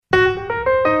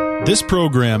This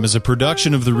program is a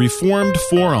production of the Reformed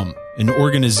Forum, an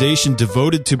organization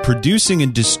devoted to producing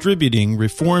and distributing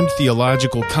Reformed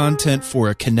theological content for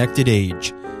a connected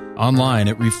age. Online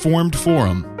at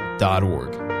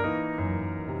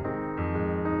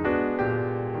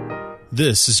reformedforum.org.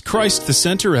 This is Christ the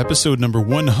Center, episode number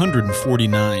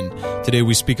 149. Today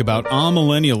we speak about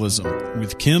Amillennialism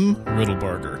with Kim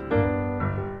Riddlebarger.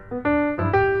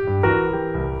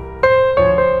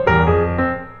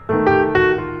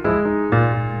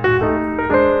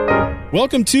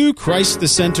 Welcome to Christ the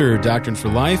Center, Doctrine for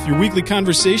Life, your weekly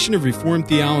conversation of Reformed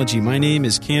theology. My name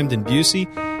is Camden Busey,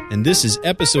 and this is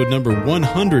episode number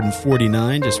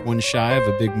 149, just one shy of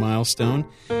a big milestone.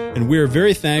 And we are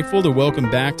very thankful to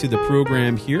welcome back to the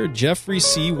program here Jeffrey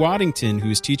C. Waddington, who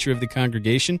is teacher of the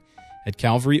congregation at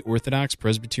Calvary Orthodox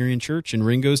Presbyterian Church in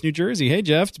Ringgoes, New Jersey. Hey,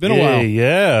 Jeff, it's been a while.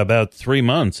 Yeah, about 3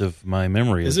 months if my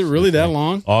memory is it really that right.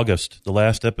 long? August. The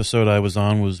last episode I was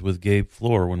on was with Gabe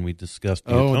Floor when we discussed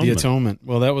the atonement. Oh, the atonement.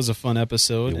 Well, that was a fun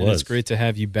episode, and it's great to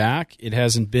have you back. It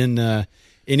hasn't been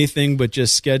anything but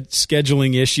just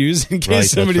scheduling issues, in case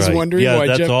somebody's wondering why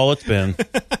that's Jeff... all it's been.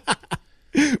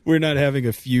 We're not having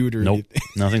a feud or anything.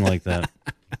 Nothing like that.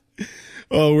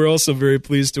 Well, we're also very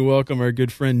pleased to welcome our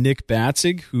good friend Nick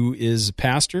Batzig, who is a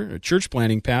pastor, a church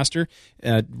planting pastor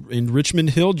in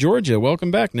Richmond Hill, Georgia.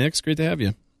 Welcome back, Nick. It's great to have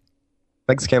you.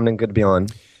 Thanks, Camden. Good to be on.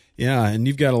 Yeah, and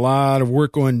you've got a lot of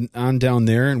work going on down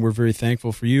there, and we're very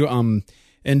thankful for you. I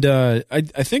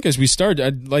think as we start,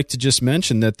 I'd like to just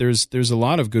mention that there's a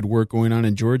lot of good work going on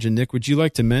in Georgia. Nick, would you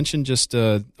like to mention just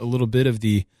a little bit of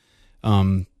the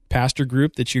pastor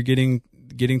group that you're getting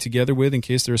together with, in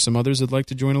case there are some others that'd like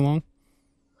to join along?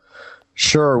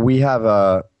 Sure. We have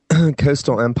a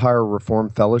Coastal Empire Reform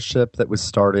Fellowship that was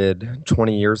started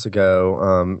 20 years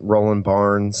ago. Roland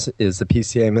Barnes is the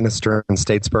PCA minister in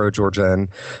Statesboro, Georgia.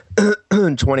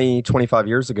 And 25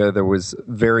 years ago, there was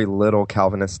very little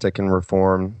Calvinistic and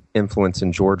Reform influence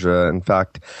in Georgia. In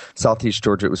fact, Southeast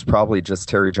Georgia, it was probably just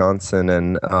Terry Johnson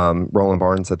and Roland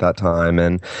Barnes at that time.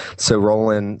 And so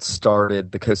Roland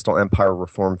started the Coastal Empire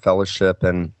Reform Fellowship,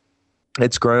 and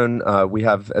it's grown. We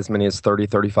have as many as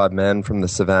 35 men from the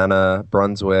Savannah,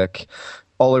 Brunswick,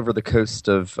 all over the coast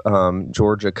of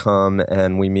Georgia come,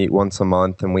 and we meet once a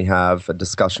month, and we have a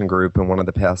discussion group, and one of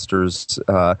the pastors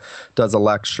does a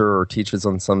lecture or teaches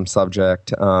on some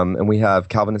subject. And we have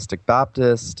Calvinistic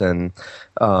Baptist and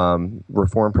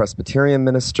Reformed Presbyterian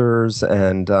ministers,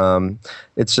 and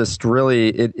it's just really,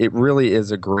 it really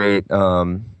is a great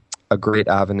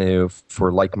avenue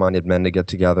for like-minded men to get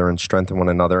together and strengthen one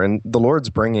another. And the Lord's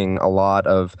bringing a lot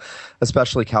of,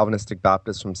 especially Calvinistic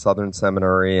Baptists from Southern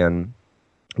Seminary and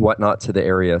whatnot to the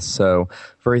area. So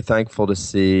very thankful to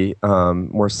see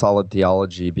more solid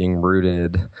theology being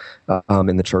rooted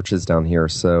in the churches down here.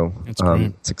 So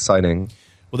it's exciting.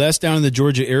 Well, that's down in the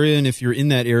Georgia area, and if you're in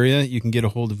that area, you can get a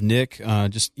hold of Nick.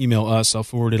 Just email us. I'll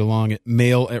forward it along at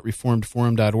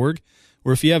mail@reformedforum.org.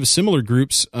 Or if you have similar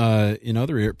groups in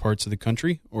other parts of the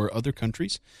country or other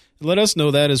countries, let us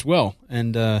know that as well.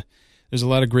 And there's a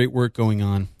lot of great work going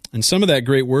on. And some of that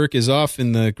great work is off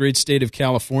in the great state of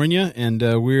California, and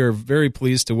we are very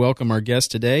pleased to welcome our guest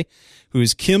today, who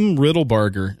is Kim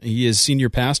Riddlebarger. He is senior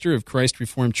pastor of Christ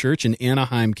Reformed Church in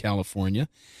Anaheim, California,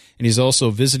 and he's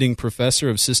also visiting professor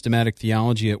of systematic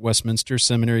theology at Westminster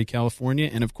Seminary, California.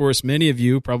 And, of course, many of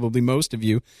you, probably most of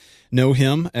you, know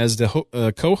him as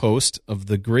the co-host of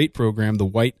the great program, The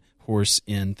White Horse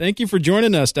Inn. Thank you for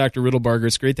joining us, Dr. Riddlebarger.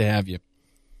 It's great to have you.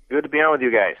 Good to be on with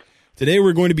you guys. Today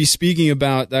we're going to be speaking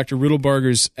about Dr.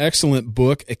 Riddlebarger's excellent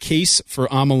book, A Case for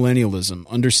Amillennialism,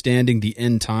 Understanding the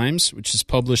End Times, which is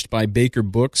published by Baker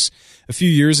Books a few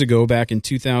years ago, back in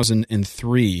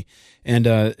 2003. And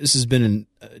this has been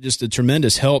just a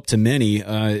tremendous help to many.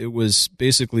 It was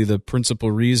basically the principal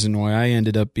reason why I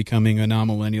ended up becoming an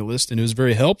amillennialist, and it was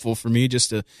very helpful for me just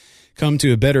to come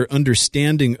to a better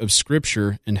understanding of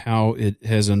Scripture and how it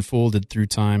has unfolded through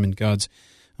time and God's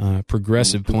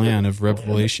progressive plan of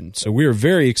revelation. So we are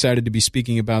very excited to be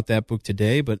speaking about that book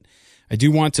today, but I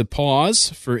do want to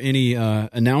pause for any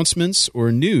announcements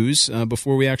or news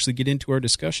before we actually get into our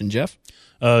discussion. Jeff?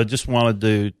 Just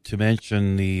wanted to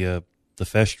mention the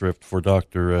Festschrift for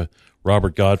Dr.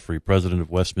 Robert Godfrey, president of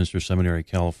Westminster Seminary,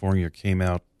 California, came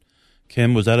out.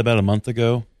 Kim, was that about a month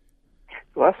ago?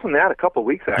 Less than that, a couple of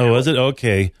weeks, actually. Oh, is it?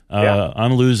 Okay. Yeah.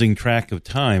 I'm losing track of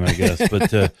time, I guess.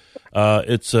 But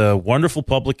it's a wonderful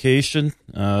publication.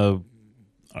 Do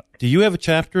you have a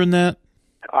chapter in that?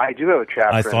 I do have a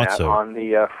chapter in that on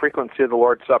the frequency of the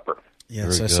Lord's Supper.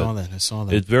 Yes, I saw that.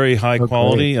 It's very high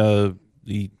quality.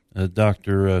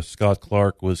 Dr. Scott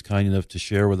Clark was kind enough to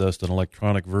share with us an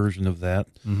electronic version of that.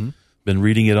 Mm-hmm. Been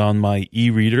reading it on my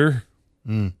e-reader.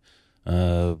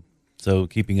 So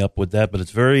keeping up with that. But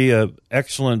it's a very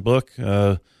excellent book.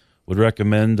 Would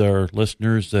recommend our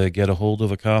listeners get a hold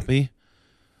of a copy.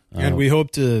 And we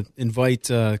hope to invite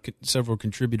several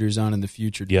contributors on in the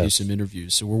future to do some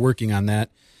interviews. So we're working on that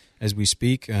as we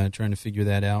speak, trying to figure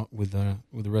that out with the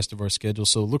rest of our schedule.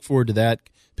 So look forward to that.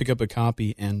 Pick up a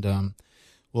copy, and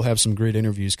we'll have some great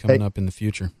interviews coming up in the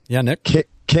future. Yeah, Nick?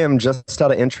 Kim, just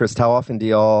out of interest, how often do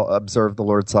y'all observe the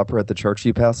Lord's Supper at the church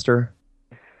you pastor?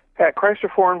 At Christ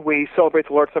Reformed, we celebrate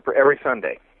the Lord's Supper every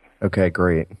Sunday. Okay,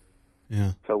 great.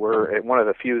 Yeah. So we're one of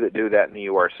the few that do that in the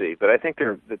URC. But I think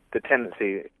the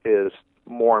tendency is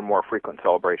more and more frequent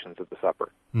celebrations of the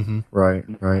supper. Mm-hmm.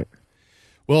 Right.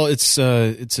 Well, it's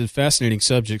a fascinating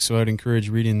subject, so I'd encourage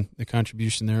reading the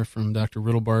contribution there from Dr.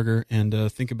 Riddlebarger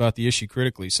and think about the issue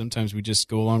critically. Sometimes we just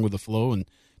go along with the flow, and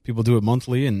people do it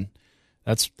monthly, and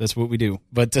that's what we do.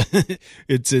 But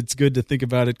it's good to think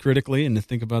about it critically and to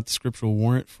think about the scriptural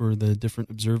warrant for the different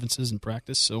observances and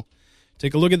practice. So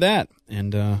take a look at that,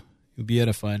 and you'll be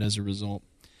edified as a result.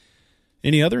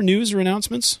 Any other news or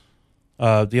announcements?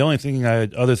 The only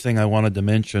other thing I wanted to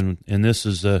mention, and this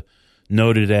is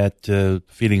noted at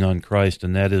Feeding on Christ,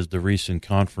 and that is the recent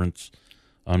conference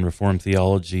on Reformed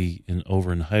theology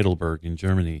over in Heidelberg in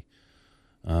Germany.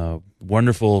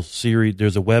 Wonderful series.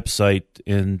 There's a website,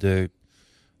 and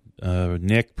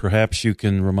Nick, perhaps you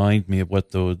can remind me of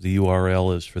what the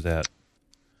URL is for that.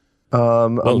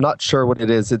 I'm not sure what it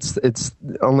is. It's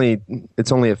only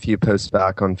a few posts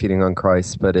back on Feeding on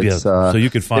Christ, but it's so you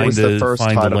can find it was the first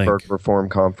Heidelberg link. Reform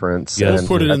Conference. Yeah, we'll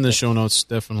put it in the show notes,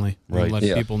 definitely. Right. We'll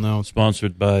let people know.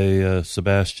 Sponsored by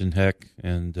Sebastian Heck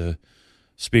and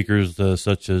speakers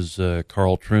such as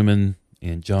Carl Truman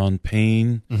and John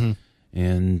Payne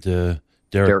and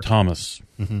Derek Thomas.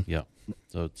 Mm-hmm. Yeah,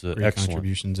 so it's Great excellent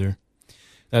contributions there.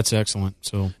 That's excellent.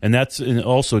 So, and that's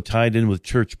also tied in with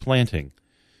church planting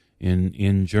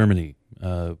in Germany,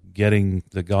 getting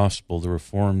the gospel, the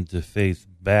Reformed faith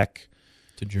back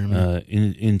to Germany,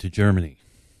 into Germany.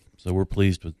 So we're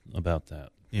pleased about that.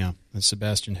 Yeah, and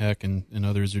Sebastian Heck and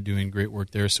others are doing great work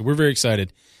there. So we're very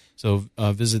excited. So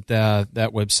visit that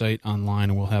website online,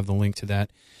 and we'll have the link to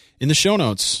that in the show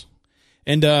notes.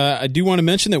 And I do want to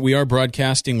mention that we are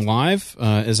broadcasting live,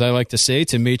 as I like to say,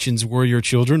 to Machen's warrior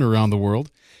children around the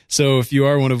world. So if you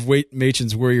are one of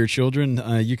Machen's warrior children,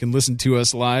 you can listen to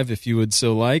us live if you would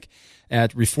so like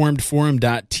at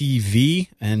reformedforum.tv,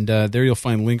 and there you'll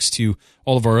find links to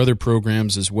all of our other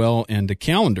programs as well, and a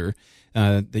calendar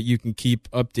that you can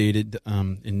keep updated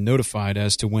and notified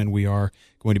as to when we are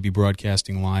going to be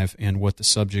broadcasting live and what the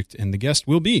subject and the guest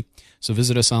will be. So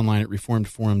visit us online at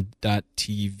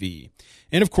reformedforum.tv.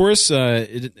 And, of course,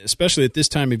 especially at this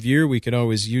time of year, we could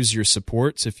always use your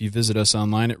support. So if you visit us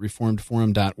online at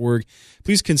reformedforum.org,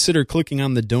 please consider clicking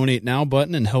on the Donate Now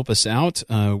button and help us out.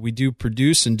 We do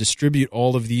produce and distribute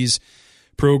all of these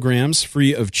programs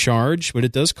free of charge, but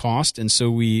it does cost, and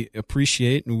so we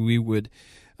appreciate and we would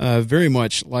very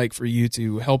much like for you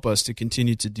to help us to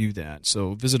continue to do that.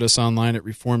 So visit us online at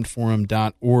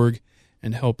reformedforum.org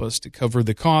and help us to cover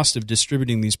the cost of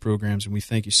distributing these programs, and we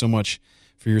thank you so much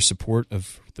for your support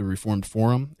of the Reformed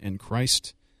Forum and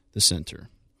Christ the Center.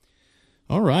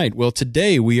 All right. Well,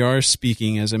 today we are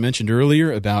speaking, as I mentioned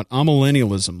earlier, about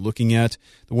amillennialism, looking at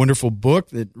the wonderful book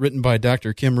written by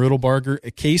Dr. Kim Riddlebarger, A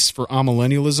Case for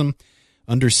Amillennialism,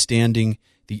 Understanding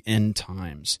the End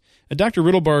Times. Dr.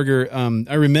 Riddlebarger,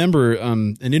 I remember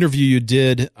an interview you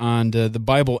did on the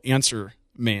Bible Answer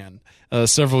Man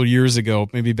several years ago,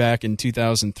 maybe back in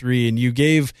 2003, and you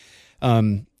gave...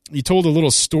 you told a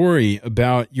little story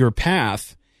about your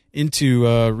path into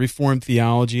Reformed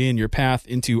theology and your path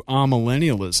into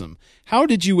amillennialism. How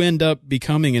did you end up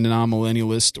becoming an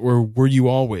amillennialist, or were you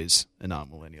always an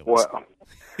amillennialist? Well,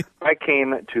 I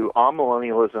came to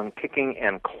amillennialism kicking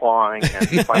and clawing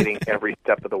and fighting every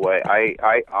step of the way.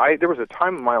 I there was a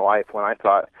time in my life when I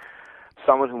thought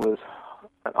someone who was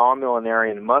an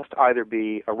amillenniarian must either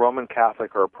be a Roman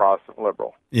Catholic or a Protestant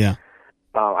liberal. Yeah.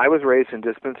 I was raised in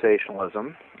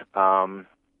dispensationalism.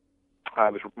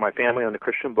 My family owned a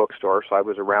Christian bookstore, so I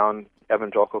was around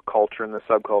evangelical culture and the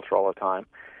subculture all the time.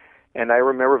 And I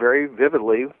remember very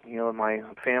vividly, in my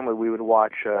family, we would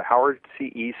watch Howard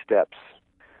C. Estep's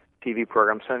TV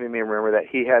program. Some of you may remember that.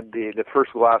 He had the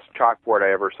first glass chalkboard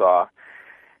I ever saw,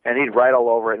 and he'd write all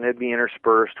over it, and it'd be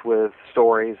interspersed with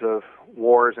stories of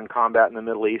wars and combat in the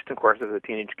Middle East. Of course, as a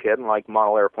teenage kid, and like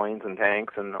model airplanes and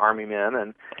tanks and army men,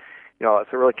 and so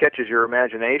it really catches your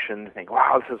imagination to think,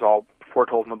 wow, this is all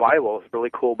foretold in the Bible. It's a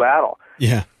really cool battle.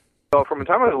 Yeah. So from the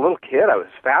time I was a little kid, I was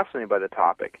fascinated by the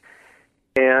topic.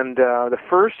 And the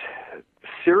first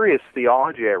serious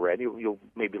theology I read, you'll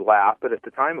maybe laugh, but at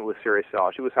the time it was serious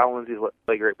theology. It was Hal Lindsey's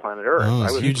Late Great Planet Earth. Oh, I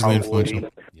it's was hugely influential.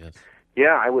 Yes.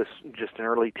 Yeah, I was just an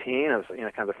early teen. It was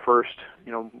kind of the first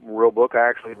real book I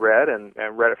actually read, and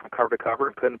read it from cover to cover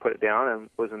and couldn't put it down, and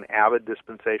was an avid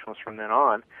dispensationalist from then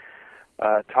on.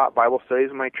 Taught Bible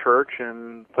studies in my church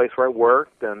and place where I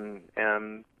worked,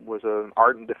 and was an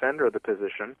ardent defender of the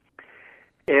position.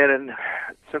 And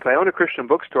since I owned a Christian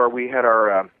bookstore, we had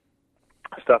our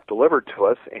stuff delivered to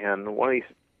us, and one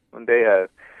day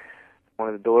one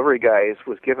of the delivery guys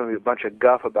was giving me a bunch of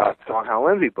guff about selling Hal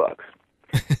Lindsey books.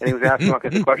 And he was asking all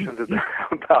kinds of questions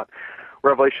about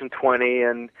Revelation 20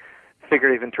 and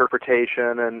figurative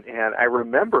interpretation, and I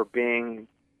remember being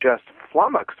just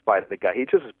flummoxed by the guy. He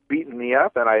just beaten me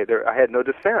up, and I had no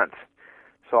defense.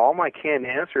 So all my canned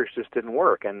answers just didn't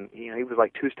work, and he was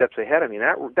like 2 steps ahead of me.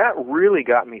 And that really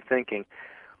got me thinking,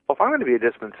 well, if I'm going to be a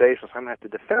dispensationalist, I'm going to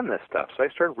have to defend this stuff. So I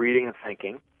started reading and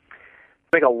thinking.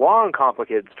 To make a long,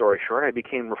 complicated story short, I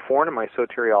became reformed in my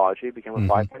soteriology, became a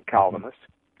five-point Calvinist.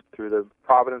 Through the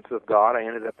providence of God, I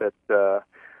ended up at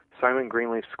Simon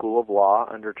Greenleaf's School of Law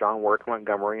under John Warwick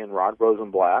Montgomery and Rod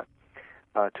Rosenblatt,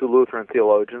 2 Lutheran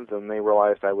theologians, and they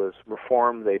realized I was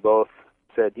reformed. They both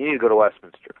said, you need to go to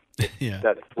Westminster. Yeah.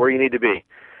 That's where you need to be.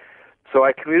 So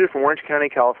I commuted from Orange County,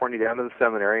 California, down to the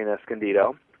seminary in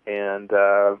Escondido, and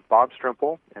Bob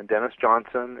Strimple and Dennis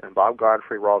Johnson and Bob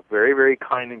Godfrey were all very, very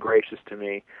kind and gracious to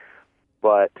me,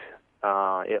 but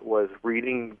it was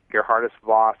reading Gerhardus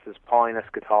Voss's Pauline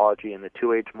Eschatology and the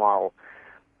Two-Age Model,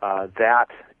 that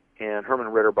and Herman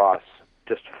Ritterboss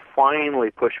just finally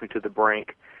pushed me to the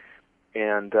brink.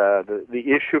 And the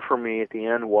issue for me at the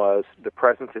end was the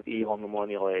presence of evil in the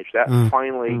millennial age. That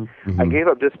finally, I gave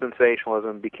up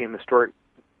dispensationalism, became historic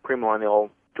premillennial.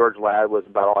 George Ladd was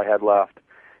about all I had left.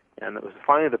 And it was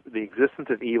finally the existence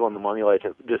of evil in the millennial age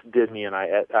that just did me, and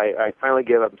I finally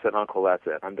gave up and said, Uncle, that's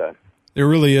it, I'm done. There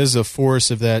really is a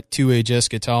force of that two-age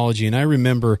eschatology, and I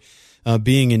remember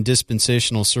being in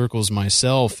dispensational circles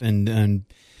myself and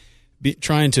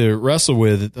trying to wrestle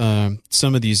with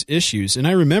some of these issues. And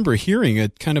I remember hearing a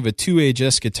kind of a two-age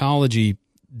eschatology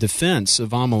defense of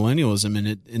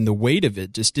amillennialism, and the weight of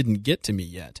it just didn't get to me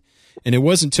yet. And it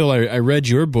wasn't until I read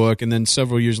your book and then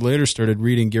several years later started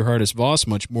reading Gerhardus Voss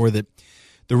much more that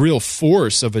the real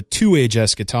force of a two-age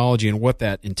eschatology and what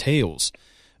that entails.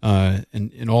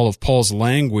 And all of Paul's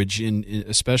language,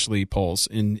 especially Paul's,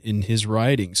 in his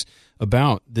writings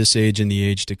about this age and the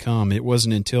age to come. It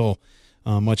wasn't until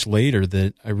much later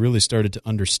that I really started to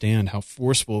understand how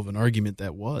forceful of an argument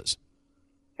that was.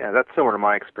 Yeah, that's similar to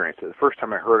my experience. The first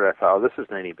time I heard it, I thought, oh, this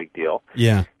isn't any big deal.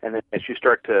 Yeah. And then as you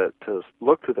start to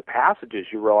look through the passages,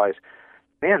 you realize,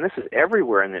 man, this is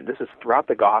everywhere, and this is throughout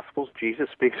the Gospels. Jesus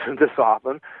speaks of this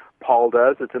often. Paul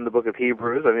does. It's in the book of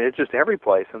Hebrews. I mean, it's just every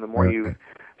place, and the more you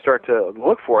start to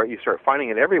look for it, you start finding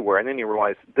it everywhere, and then you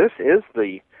realize this is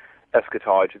the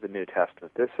eschatology of the New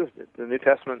Testament. The New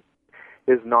Testament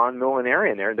is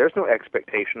non-millenarian. There's no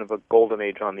expectation of a golden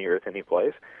age on the earth any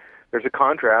place. There's a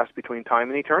contrast between time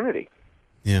and eternity.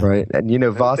 Yeah. Right. And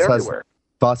Voss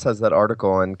has that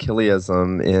article on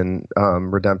Chiliasm in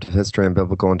Redemptive History and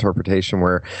Biblical Interpretation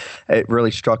where it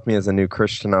really struck me as a new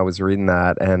Christian. I was reading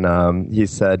that, and he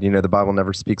said, the Bible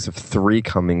never speaks of 3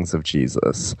 comings of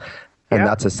Jesus. And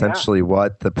that's essentially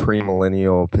what the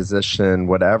premillennial position,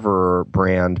 whatever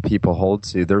brand people hold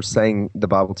to, they're saying the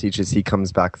Bible teaches he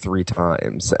comes back 3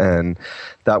 times. And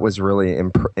that was really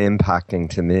impacting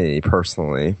to me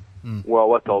personally.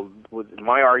 Well,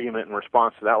 my argument in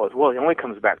response to that was, well, he only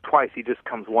comes back twice. He just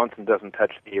comes once and doesn't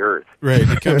touch the earth. Right.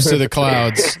 He comes to the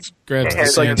clouds, grabs the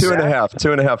It's like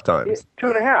 2.5 times.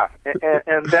 2.5.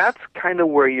 And that's kind of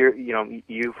where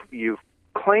you've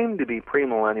claimed to be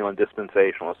premillennial and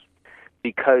dispensationalist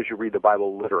because you read the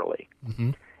Bible literally.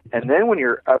 Mm-hmm. And then when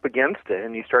you're up against it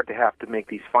and you start to have to make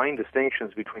these fine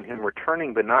distinctions between him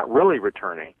returning but not really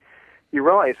returning, you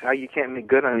realize how you can't make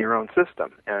good on your own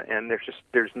system. And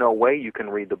there's no way you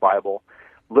can read the Bible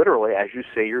literally as you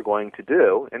say you're going to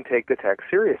do and take the text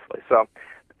seriously. So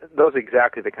those are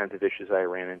exactly the kinds of issues I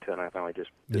ran into, and I finally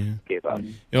just gave up.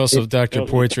 Also, Dr.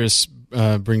 Poitras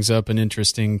brings up an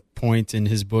interesting point in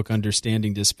his book,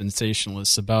 Understanding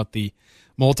Dispensationalists, about the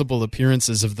multiple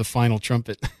appearances of the final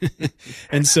trumpet.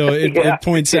 And so it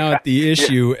points out the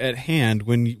issue at hand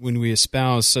when we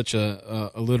espouse such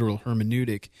a literal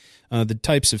hermeneutic, the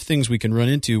types of things we can run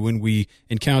into when we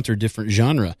encounter different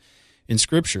genre in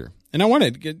Scripture. And I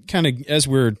want to kind of, as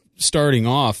we're starting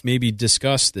off, maybe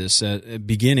discuss this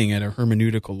beginning at a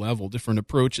hermeneutical level, different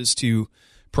approaches to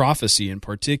prophecy in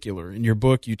particular. In your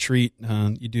book, you do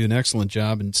an excellent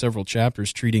job in several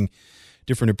chapters treating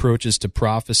different approaches to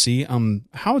prophecy.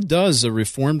 How does a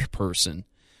Reformed person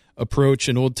approach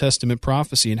an Old Testament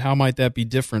prophecy, and how might that be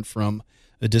different from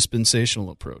a dispensational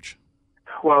approach?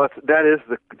 Well, that is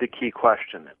the key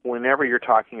question. Whenever you're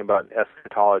talking about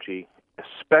eschatology,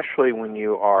 especially when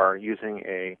you are using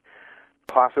a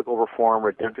classical reform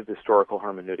redemptive historical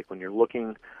hermeneutic, when you're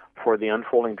looking for the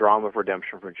unfolding drama of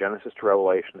redemption from Genesis to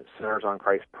Revelation that centers on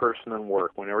Christ's person and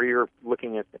work, whenever you're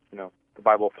looking at the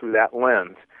Bible through that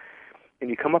lens, and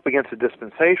you come up against a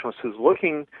dispensationalist who's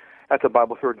looking at the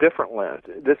Bible through a different lens,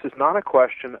 this is not a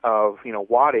question of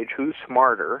wattage, who's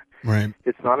smarter. Right.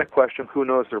 It's not a question of who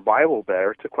knows their Bible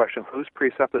better. It's a question of whose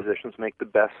presuppositions make the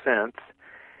best sense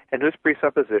and whose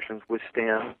presuppositions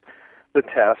withstand the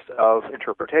test of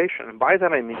interpretation. And by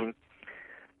that I mean,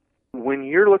 when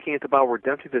you're looking at the Bible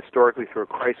redemptive historically through a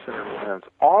Christ-centered lens,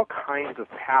 all kinds of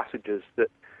passages that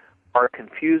are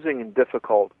confusing and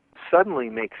difficult suddenly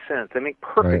make sense. They make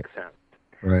perfect sense.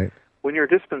 Right. When you're a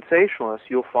dispensationalist,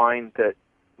 you'll find that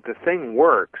the thing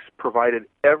works provided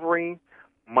every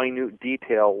minute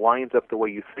detail lines up the way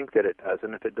you think that it does.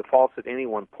 And if it defaults at any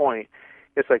one point,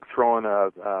 it's like throwing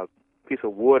a piece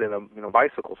of wood in a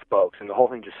bicycle spokes, and the whole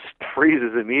thing just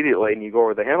freezes immediately, and you go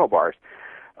over the handlebars.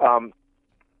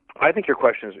 I think your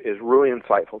question is really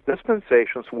insightful.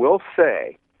 Dispensationalists will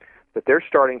say that their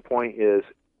starting point is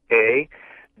A,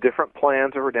 different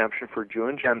plans of redemption for Jew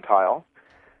and Gentile.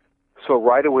 So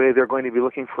right away they're going to be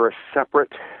looking for a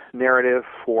separate narrative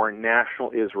for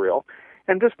national Israel.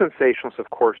 And dispensationalists,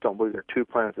 of course, don't believe there are two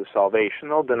plans of salvation.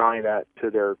 They'll deny that to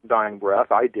their dying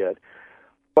breath. I did.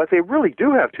 But they really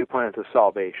do have two plans of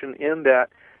salvation in that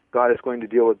God is going to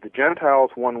deal with the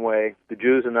Gentiles one way, the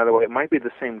Jews another way. It might be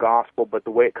the same gospel, but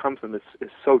the way it comes to them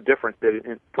is so different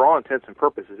that for all intents and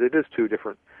purposes, it is two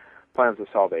different plans of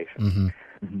salvation. Mm-hmm.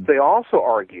 Mm-hmm. They also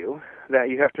argue that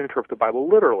you have to interpret the Bible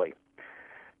literally.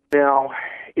 Now,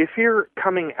 if you're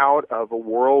coming out of a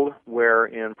world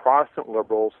wherein Protestant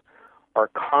liberals are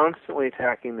constantly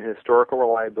attacking the historical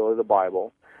reliability of the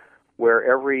Bible, where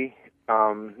every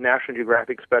National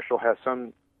Geographic special has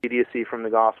some idiocy from the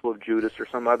Gospel of Judas or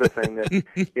some other thing that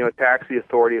attacks the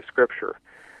authority of Scripture,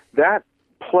 that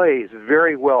plays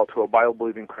very well to a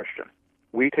Bible-believing Christian.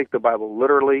 We take the Bible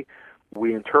literally,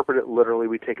 we interpret it literally,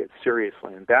 we take it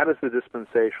seriously, and that is the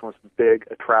dispensationalist big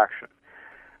attraction.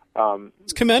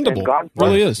 It's commendable. And God bless,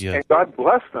 really is. And God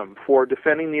bless them for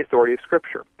defending the authority of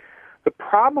Scripture. The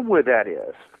problem with that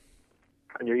is,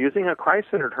 when you're using a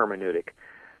Christ-centered hermeneutic,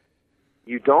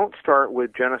 you don't start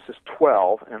with Genesis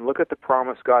 12 and look at the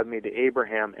promise God made to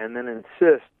Abraham and then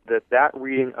insist that that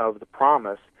reading of the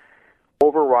promise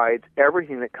overrides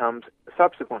everything that comes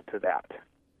subsequent to that.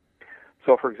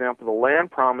 So, for example, the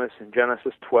land promise in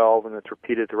Genesis 12, and it's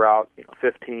repeated throughout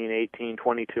 15, 18,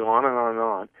 22, on and on and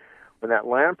on. When that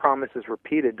land promise is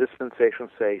repeated,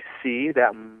 dispensations say, see,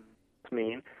 that must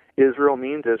mean Israel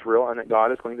means Israel, and that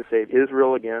God is going to save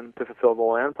Israel again to fulfill the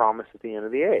land promise at the end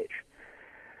of the age.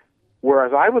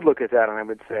 Whereas I would look at that and I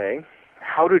would say,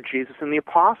 how do Jesus and the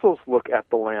apostles look at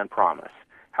the land promise?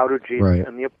 How do Jesus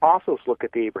and the apostles look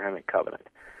at the Abrahamic covenant?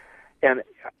 And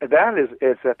that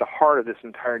is at the heart of this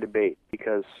entire debate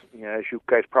because, as you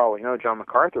guys probably know, John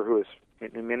MacArthur, who is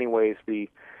in many ways the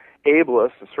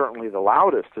ablest and certainly the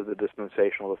loudest of the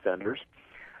dispensational defenders,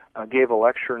 gave a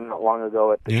lecture not long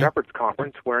ago at the Shepherds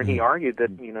Conference wherein he argued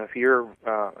that, if you're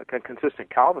a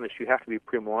consistent Calvinist, you have to be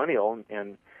premillennial,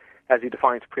 and as he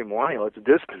defines premillennial, it's a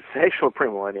dispensational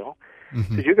premillennial.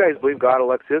 Mm-hmm. Because you guys believe God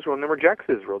elects Israel and then rejects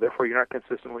Israel, therefore you're not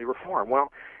consistently reformed. Well,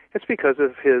 it's because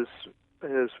of his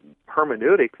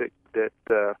hermeneutic that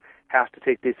has to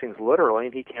take these things literally,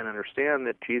 and he can't understand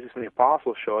that Jesus and the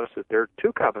apostles show us that there are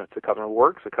two covenants: a covenant of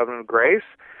works, a covenant of grace,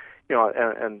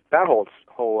 and that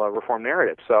whole reform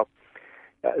narrative. So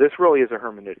this really is a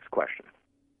hermeneutics question.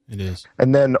 It is.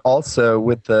 And then also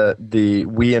with the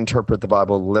we interpret the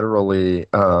Bible literally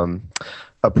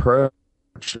approach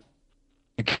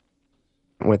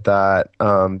with that,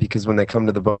 because when they come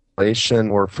to the book of Revelation,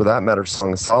 or for that matter,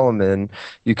 Song of Solomon,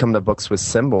 you come to books with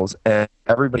symbols, and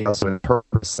everybody else will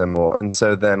interpret a symbol. And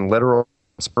so then literal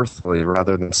is earthly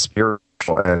rather than spiritual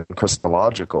and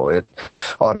Christological. It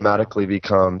automatically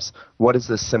becomes, what does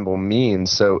this symbol mean?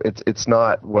 So it's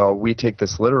not, well, we take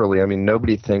this literally. I mean,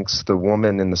 nobody thinks the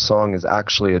woman in the song is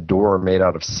actually a door made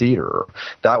out of cedar.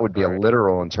 That would be a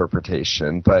literal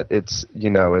interpretation, but it's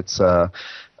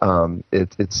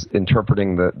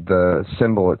interpreting the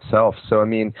symbol itself. So, I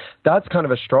mean, that's kind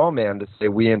of a straw man to say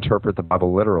we interpret the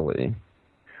Bible literally.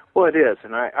 Well, it is,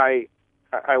 and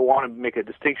I want to make a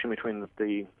distinction between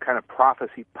the kind of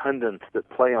prophecy pundits that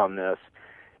play on this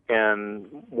and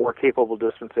more capable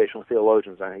dispensational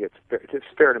theologians. I think it's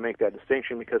fair to make that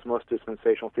distinction because most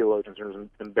dispensational theologians are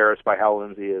embarrassed by how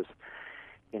Lindsay is,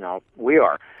 we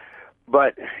are.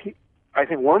 But I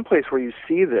think one place where you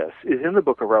see this is in the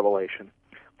book of Revelation.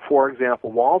 For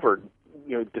example, Walvoord,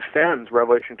 defends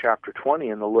Revelation chapter 20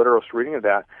 and the literalist reading of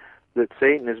that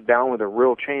Satan is bound with a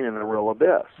real chain in a real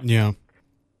abyss. Yeah.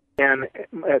 And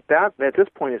at this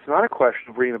point, it's not a question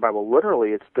of reading the Bible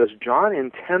literally. It's, does John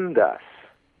intend us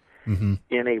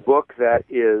in a book that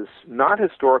is not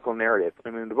historical narrative?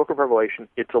 I mean, the book of Revelation,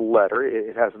 it's a letter.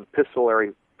 It has an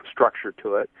epistolary structure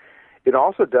to it. It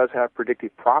also does have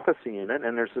predictive prophecy in it,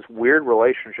 and there's this weird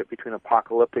relationship between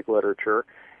apocalyptic literature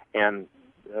and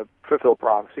fulfilled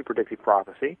prophecy, predictive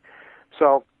prophecy.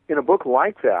 So in a book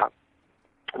like that,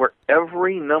 where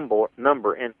every number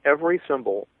and every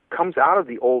symbol comes out of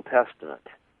the Old Testament,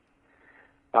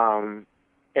 and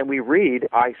we read,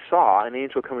 I saw an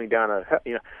angel coming down,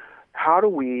 how do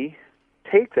we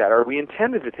take that? Are we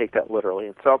intended to take that literally?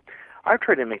 And so I've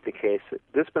tried to make the case that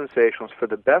dispensationalists, for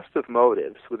the best of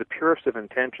motives, with the purest of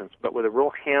intentions, but with a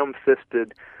real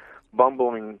ham-fisted,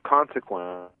 bumbling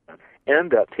consequence,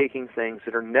 end up taking things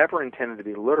that are never intended to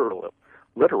be literal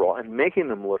and making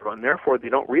them literal, and therefore they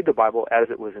don't read the Bible as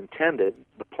it was intended,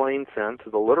 the plain sense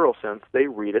or the literal sense. They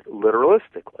read it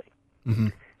literalistically. Mm-hmm.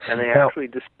 And they actually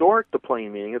distort the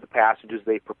plain meaning of the passages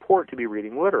they purport to be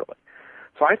reading literally.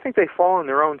 So I think they fall on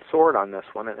their own sword on this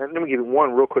one. And let me give you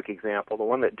one real quick example, the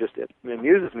one that just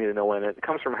amuses me to no end. It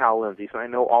comes from Hal Lindsey, so I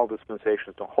know all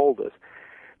dispensations don't hold this.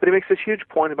 But he makes this huge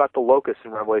point about the locusts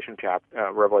in Revelation,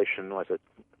 I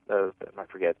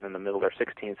forget, in the middle there,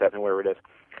 16, 17, wherever it is.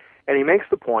 And he makes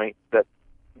the point that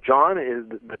John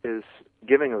is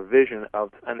giving a vision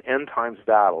of an end times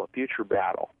battle, a future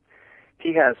battle.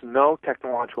 He has no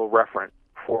technological reference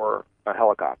for a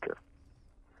helicopter,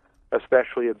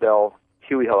 especially a Bell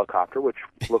Huey helicopter, which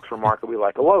looks remarkably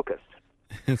like a locust.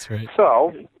 That's right.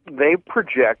 So they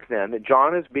project then that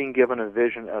John is being given a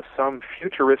vision of some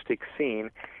futuristic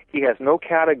scene. He has no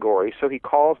category, so he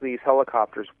calls these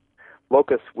helicopters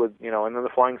locusts with, and then the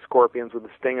flying scorpions with the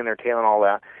sting in their tail and all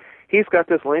that. He's got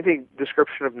this lengthy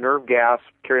description of nerve gas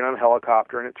carried on a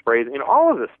helicopter, and it sprays,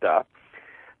 all of this stuff.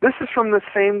 This is from the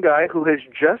same guy who has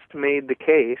just made the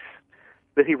case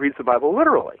that he reads the Bible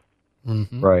literally.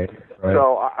 Mm-hmm. Right.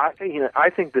 So I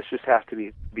think this just has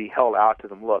to be held out to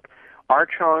them. Look, our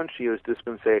challenge to you as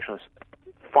dispensationalists,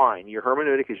 fine, your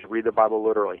hermeneutic is you read the Bible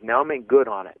literally. Now make good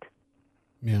on it.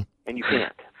 Yeah. And you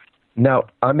can't. Now,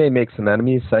 I may make some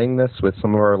enemies saying this with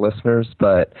some of our listeners,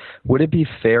 but would it be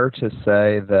fair to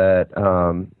say that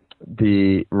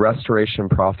the restoration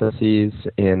prophecies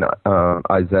in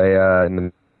Isaiah and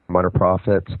the minor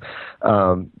prophets,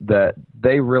 that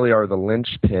they really are the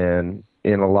linchpin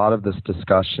in a lot of this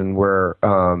discussion where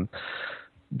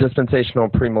dispensational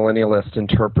premillennialists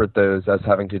interpret those as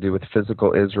having to do with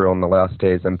physical Israel in the last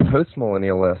days, and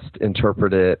postmillennialists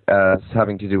interpret it as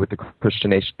having to do with the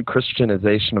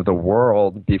Christianization of the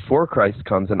world before Christ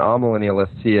comes, and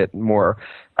amillennialists see it more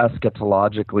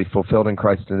eschatologically fulfilled in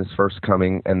Christ in his first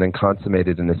coming and then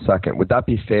consummated in his second. Would that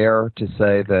be fair to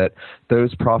say that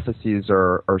those prophecies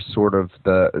are sort of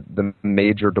the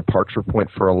major departure point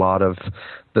for a lot of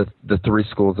the three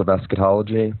schools of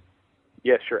eschatology?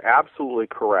 Yes, you're absolutely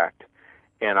correct.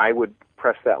 And I would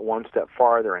press that one step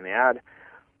farther and add,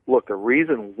 look, the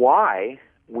reason why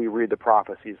we read the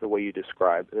prophecies the way you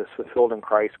described, as fulfilled in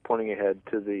Christ pointing ahead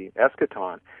to the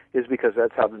eschaton, is because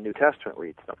that's how the New Testament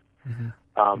reads them.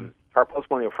 Mm-hmm. Our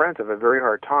postmillennial friends have a very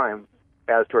hard time,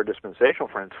 as do our dispensational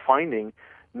friends, finding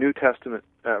New Testament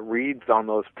reads on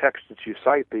those texts that you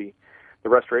cite, the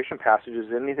restoration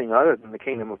passages, anything other than the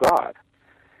kingdom of God.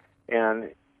 And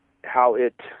how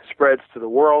it spreads to the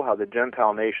world, how the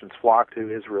Gentile nations flock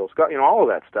to Israel's God, all of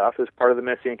that stuff is part of the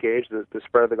Messianic age, the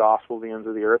spread of the gospel to the ends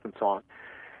of the earth, and so on.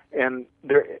 And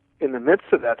there, in the midst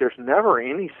of that, there's never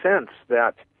any sense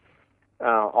that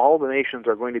all the nations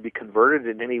are going to be converted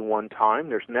at any one time.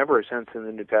 There's never a sense in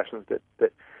the New Testament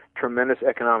that tremendous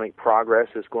economic progress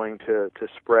is going to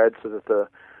spread so that the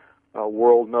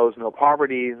world knows no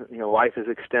poverty, life is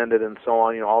extended, and so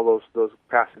on. All those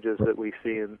passages that we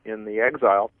see in the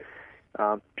exile,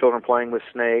 children playing with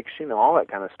snakes, all that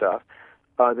kind of stuff.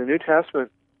 The New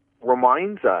Testament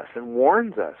reminds us and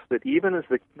warns us that even as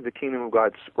the kingdom of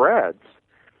God spreads,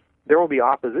 there will be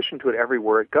opposition to it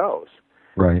everywhere it goes.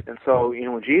 Right. And so,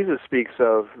 when Jesus speaks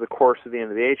of the course of the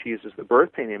end of the age, he uses the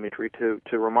birth pain imagery to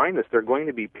remind us there are going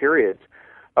to be periods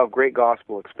of great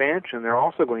gospel expansion. There are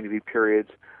also going to be periods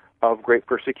of great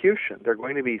persecution. There are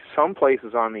going to be some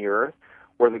places on the earth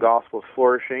where the gospel is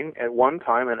flourishing at one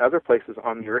time, and other places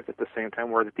on the earth at the same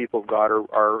time where the people of God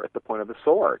are at the point of the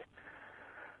sword.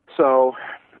 So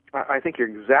I think you're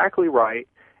exactly right,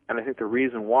 and I think the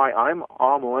reason why I'm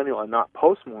amillennial and not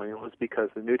postmillennial is because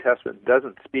the New Testament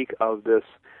doesn't speak of this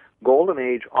golden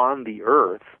age on the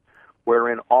earth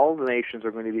wherein all the nations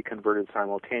are going to be converted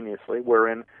simultaneously,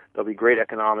 wherein there'll be great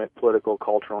economic, political,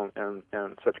 cultural, and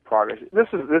such progress. This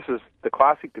is the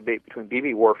classic debate between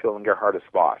B.B. Warfield and Gerhardus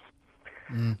Voss.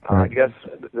 I guess,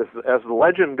 as the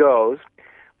legend goes,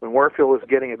 when Warfield was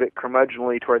getting a bit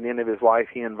curmudgeonly toward the end of his life,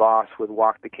 he and Voss would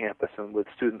walk the campus and with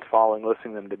students following,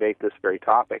 listening to them debate this very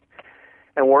topic.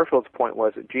 And Warfield's point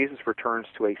was that Jesus returns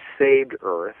to a saved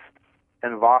earth,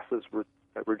 and Voss's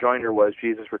rejoinder was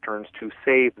Jesus returns to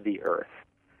save the earth.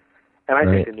 And I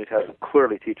think the New Testament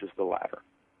clearly teaches the latter.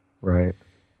 Right.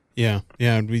 Yeah.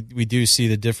 We do see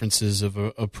the differences of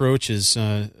approaches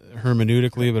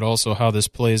hermeneutically, but also how this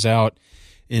plays out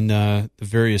in the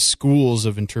various schools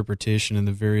of interpretation and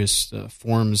the various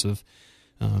forms of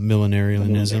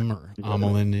millenarianism or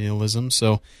amillennialism.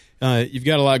 So you've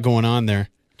got a lot going on there.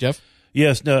 Jeff?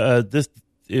 Yes. No.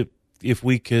 If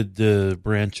we could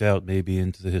branch out maybe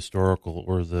into the historical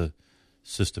or the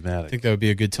systematic, I think that would be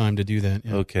a good time to do that.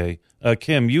 Yeah. Okay.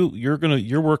 Kim,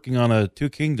 you're working on a Two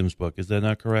Kingdoms book. Is that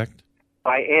not correct?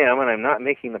 I am, and I'm not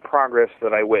making the progress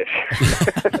that I wish.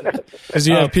 Because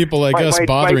you have people like us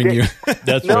bothering you.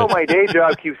 That's no, right. my day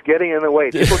job keeps getting in the way.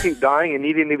 People keep dying and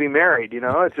needing to be married.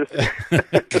 It's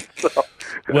just so.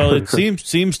 Well, it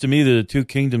seems to me that the Two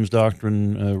Kingdoms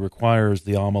doctrine requires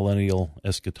the amillennial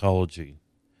eschatology.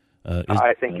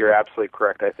 I think you're absolutely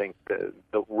correct. I think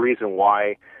the reason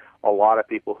why a lot of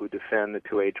people who defend the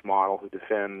two-age model, who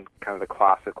defend kind of the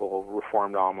classical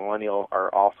Reformed amillennial,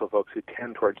 are also folks who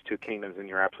tend towards two kingdoms, and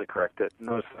you're absolutely correct that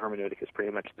notice the hermeneutic is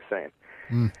pretty much the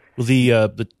same. Well,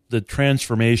 the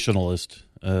transformationalist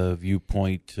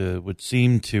viewpoint would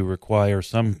seem to require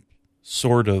some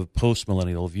sort of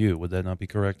postmillennial view. Would that not be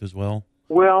correct as well?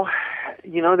 Well,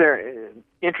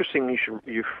 interesting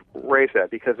you raise that,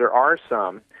 because there are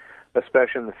some,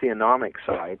 especially in the theonomic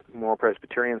side, more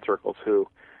Presbyterian circles, who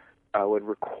would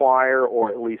require or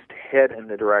at least head in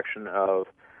the direction of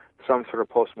some sort of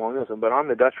postmillennialism. But on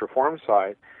the Dutch Reformed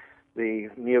side, the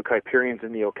Neo-Kuyperians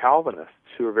and Neo-Calvinists,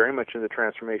 who are very much in the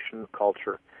transformation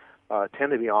culture,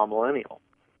 tend to be amillennial.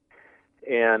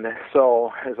 And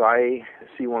so as I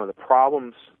see one of the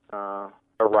problems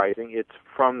arising, it's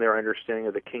from their understanding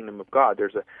of the kingdom of God.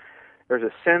 There's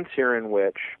a sense here in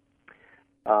which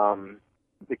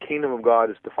the kingdom of God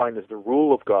is defined as the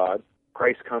rule of God.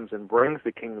 Christ comes and brings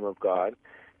the kingdom of God.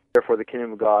 Therefore, the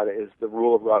kingdom of God is the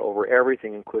rule of God over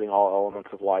everything, including all elements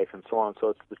of life and so on. So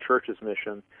it's the church's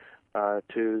mission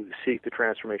to seek the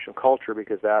transformation of culture,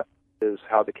 because that is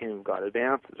how the kingdom of God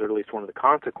advances, or at least one of the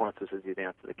consequences of the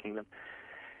advance of the kingdom.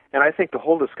 And I think the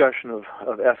whole discussion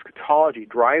of eschatology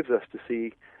drives us to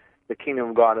see the kingdom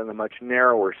of God in a much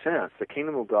narrower sense. The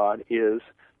kingdom of God is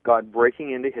God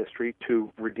breaking into history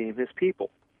to redeem his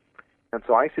people. And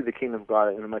so I see the kingdom of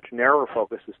God in a much narrower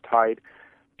focus as tied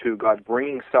to God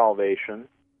bringing salvation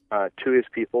to his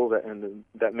people,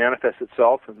 that manifests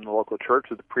itself in the local church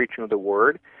with the preaching of the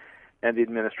word and the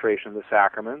administration of the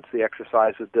sacraments, the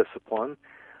exercise of discipline,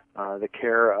 the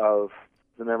care of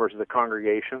the members of the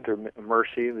congregation through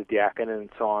mercy, the diaconate, and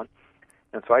so on.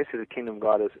 And so I see the kingdom of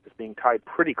God as being tied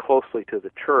pretty closely to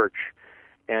the church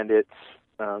and its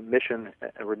mission,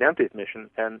 a redemptive mission,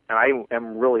 and I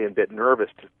am really a bit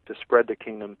nervous to spread the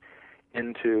kingdom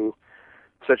into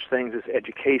such things as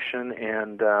education,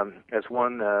 and as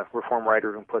one Reform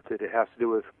writer puts it, it has to do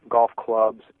with golf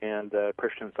clubs and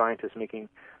Christian scientists making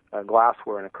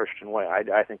glassware in a Christian way.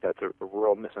 I think that's a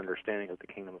real misunderstanding of the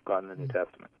kingdom of God in the New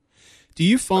Testament. Do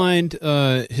you find,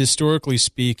 historically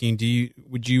speaking,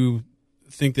 would you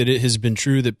think that it has been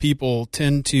true that people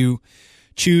tend to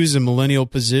choose a millennial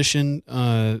position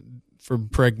for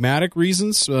pragmatic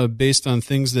reasons, based on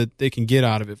things that they can get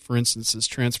out of it? For instance, this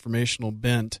transformational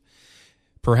bent.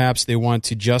 Perhaps they want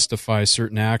to justify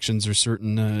certain actions or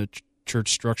certain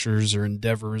church structures or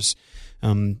endeavors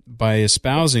by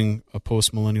espousing a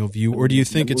postmillennial view, or do you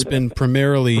think it's been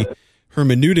primarily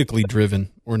hermeneutically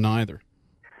driven, or neither?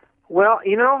 Well,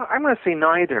 I'm going to say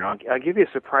neither, and I'll give you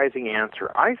a surprising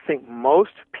answer. I think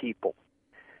most people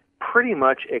pretty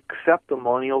much accept the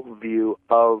millennial view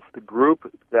of the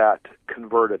group that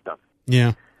converted them.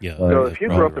 Yeah. So if you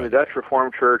grew up in the Dutch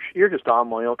Reformed Church, you're just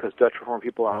amillennial because Dutch Reformed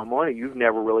people are amillennial. You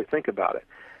never really think about it.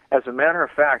 As a matter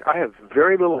of fact, I have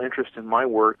very little interest in my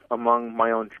work among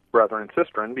my own brethren and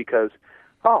sistren because,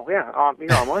 you're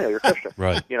amillennial, you're Christian.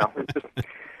 Right. It's just,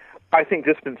 I think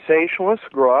dispensationalists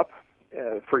grow up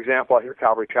For example, I hear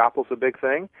Calvary Chapel's a big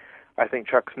thing. I think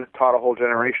Chuck Smith taught a whole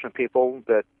generation of people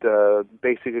that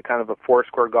basically kind of a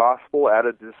Foursquare gospel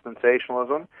added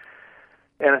dispensationalism,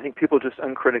 and I think people just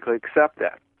uncritically accept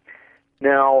that.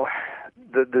 Now,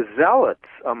 the zealots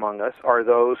among us are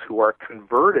those who are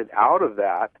converted out of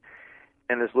that,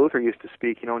 and as Luther used to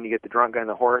speak, when you get the drunk guy on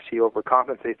the horse, he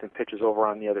overcompensates and pitches over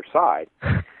on the other side.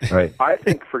 Right. I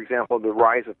think, for example, the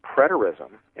rise of preterism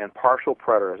and partial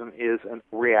preterism is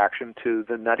a reaction to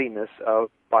the nuttiness of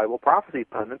Bible prophecy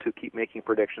pundits who keep making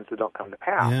predictions that don't come to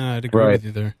pass. Yeah, I'd agree with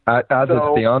you there. As is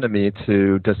theonomy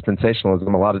to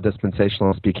dispensationalism. A lot of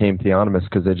dispensationalists became theonomists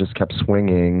because they just kept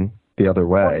swinging the other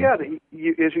way. Well, yeah,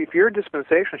 if you're a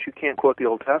dispensationalist, you can't quote the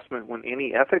Old Testament when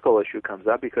any ethical issue comes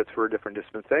up because it's for a different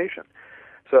dispensation.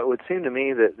 So it would seem to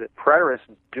me that preterists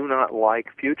do not like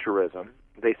futurism.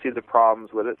 They see the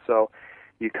problems with it. So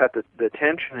you cut the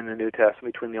tension in the New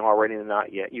Testament between the already and the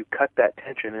not yet. You cut that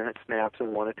tension and it snaps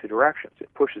in one of two directions.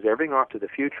 It pushes everything off to the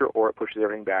future or it pushes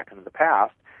everything back into the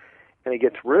past. And it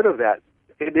gets rid of that.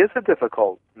 It is a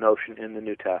difficult notion in the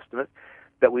New Testament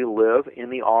that we live in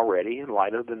the already in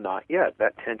light of the not yet.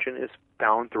 That tension is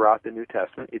found throughout the New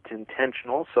Testament. It's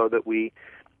intentional so that we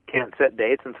can't set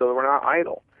dates and so that we're not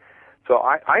idle. So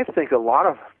I think a lot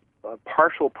of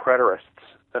partial preterists,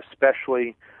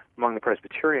 especially among the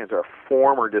Presbyterians, are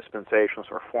former dispensationalists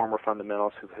or former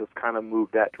fundamentalists who've kind of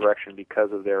moved that direction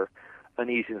because of their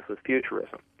uneasiness with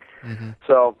futurism. Mm-hmm.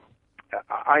 So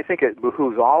I think it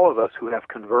behooves all of us who have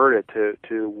converted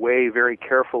to weigh very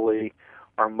carefully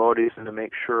our motives and to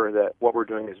make sure that what we're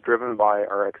doing is driven by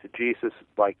our exegesis,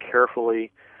 by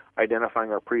carefully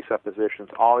identifying our presuppositions,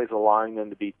 always allowing them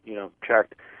to be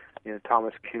checked.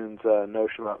 Thomas Kuhn's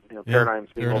notion about paradigms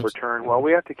being overturned. Well,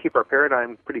 we have to keep our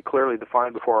paradigm pretty clearly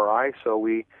defined before our eyes, so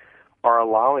we are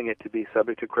allowing it to be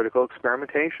subject to critical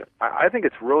experimentation. I think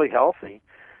it's really healthy.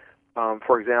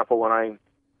 For example, when I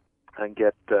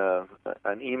get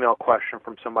an email question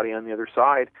from somebody on the other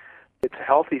side, it's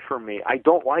healthy for me. I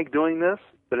don't like doing this,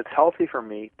 but it's healthy for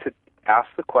me to ask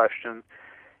the question,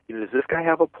 does this guy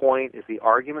have a point? Is the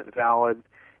argument valid?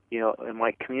 Am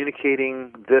I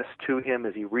communicating this to him?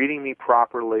 Is he reading me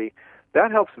properly? That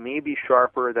helps me be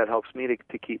sharper. That helps me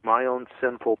to keep my own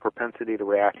sinful propensity to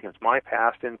react against my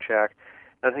past in check.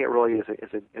 And I think it really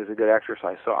is a good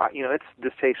exercise. So, it's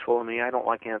distasteful to me. I don't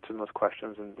like answering those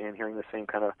questions and hearing the same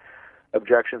kind of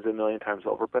objections a million times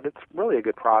over, but it's really a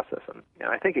good process. And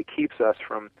I think it keeps us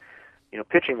from,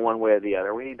 pitching one way or the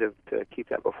other. We need to keep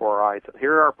that before our eyes.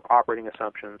 Here are our operating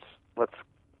assumptions. Let's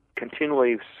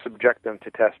continually subject them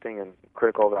to testing and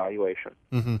critical evaluation.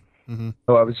 Mm-hmm. Mm-hmm.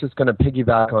 Oh, I was just going to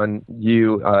piggyback on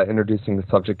you introducing the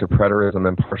subject of preterism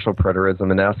and partial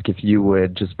preterism and ask if you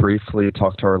would just briefly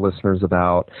talk to our listeners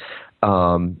about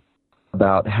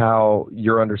how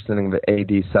your understanding of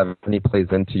AD 70 plays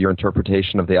into your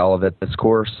interpretation of the Olivet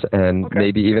Discourse and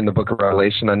maybe even the Book of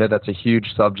Revelation. I know that's a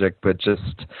huge subject, but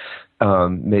just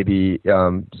maybe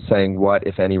saying what,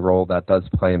 if any, role that does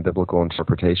play in biblical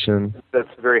interpretation. That's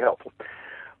very helpful.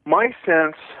 My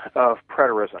sense of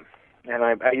preterism, and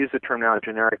I use the term now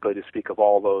generically to speak of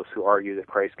all those who argue that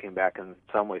Christ came back in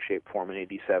some way, shape, form in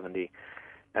AD 70,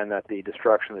 and that the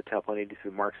destruction of the temple in AD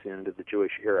 2 marks the end of the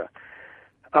Jewish era.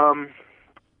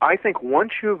 I think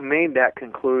once you've made that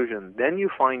conclusion, then you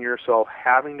find yourself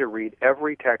having to read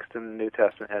every text in the New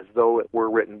Testament as though it were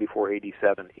written before AD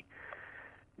 70.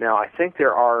 Now, I think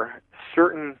there are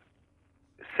certain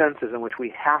senses in which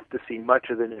we have to see much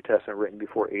of the New Testament written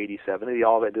before AD 70, the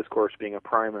Olivet Discourse being a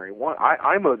primary one.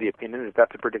 I'm of the opinion that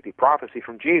that's a predictive prophecy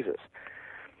from Jesus.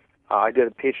 I did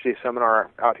a PhD seminar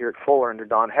out here at Fuller under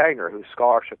Don Hagner, whose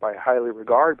scholarship I highly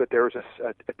regard, but there was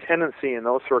a tendency in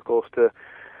those circles to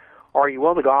argue,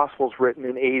 well, the Gospel's written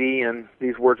in 80, and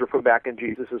these words were put back in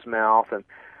Jesus' mouth, and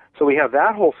so we have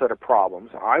that whole set of problems.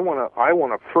 I want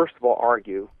to first of all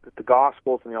argue that the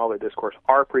Gospels and the Olivet Discourse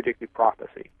are predictive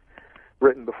prophecy,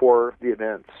 written before the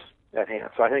events at hand.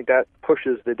 So I think that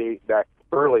pushes the date back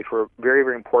early for a very,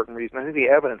 very important reason. I think the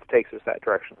evidence takes us that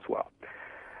direction as well.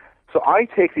 So I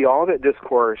take the Olivet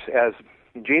Discourse as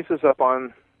Jesus up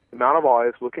on the Mount of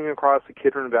Olives, looking across the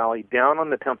Kidron Valley, down on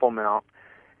the Temple Mount,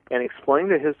 and explaining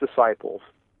to his disciples,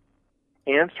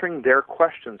 answering their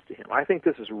questions to him. I think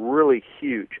this is really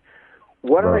huge.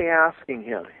 What are they asking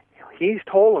him? He's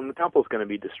told them the temple's going to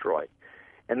be destroyed.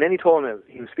 And then he told them that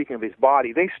he was speaking of his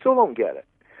body. They still don't get it.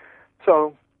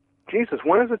 So, Jesus,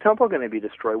 when is the temple going to be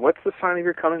destroyed? What's the sign of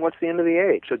your coming? What's the end of the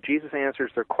age? So Jesus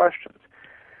answers their questions.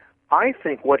 I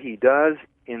think what he does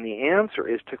in the answer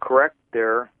is to correct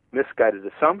their misguided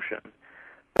assumption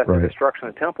that the destruction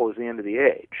of the temple is the end of the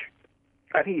age.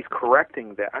 I think he's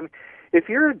correcting that. I mean, if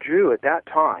you're a Jew at that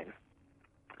time,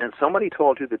 and somebody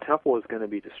told you the temple is going to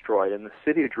be destroyed and the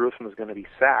city of Jerusalem is going to be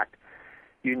sacked,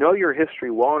 you know your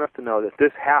history well enough to know that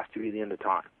this has to be the end of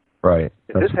time. Right.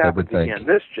 If this happens again,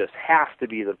 this just has to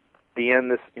be the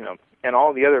end. This, and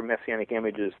all the other messianic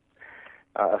images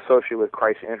associated with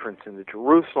Christ's entrance into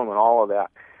Jerusalem and all of that.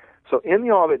 So in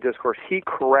the Olivet Discourse, he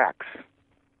corrects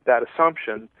that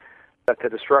assumption that the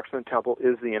destruction of the temple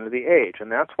is the end of the age,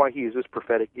 and that's why he uses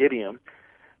prophetic idiom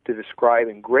to describe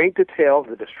in great detail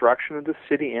the destruction of the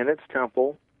city and its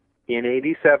temple in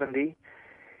AD 70,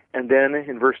 and then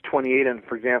in verse 28 and,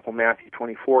 for example, Matthew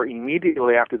 24,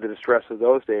 immediately after the distress of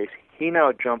those days, he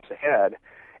now jumps ahead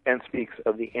and speaks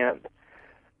of the end.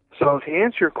 So to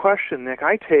answer your question, Nick,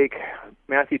 I take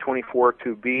Matthew 24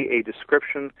 to be a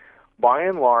description, by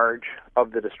and large,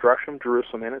 of the destruction of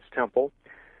Jerusalem and its temple.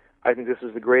 I think this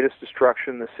is the greatest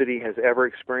destruction the city has ever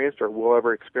experienced or will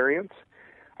ever experience.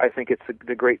 I think it's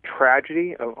the great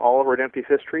tragedy of all of redemptive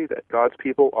history that God's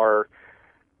people are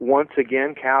once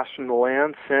again cast from the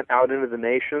land, sent out into the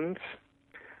nations,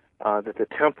 that the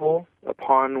temple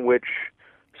upon which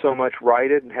so much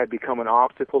righted had become an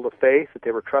obstacle to faith, that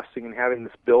they were trusting in having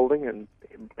this building and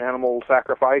animal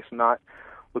sacrifice, not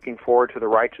looking forward to the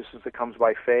righteousness that comes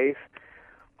by faith,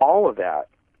 all of that.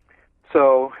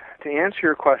 So to answer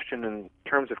your question in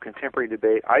terms of contemporary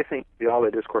debate, I think the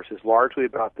Olivet Discourse is largely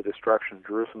about the destruction of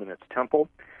Jerusalem and its temple,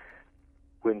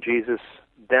 when Jesus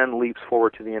then leaps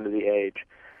forward to the end of the age.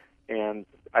 And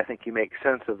I think you make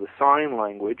sense of the sign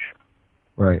language.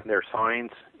 Right. There are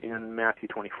signs in Matthew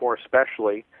 24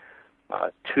 especially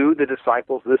to the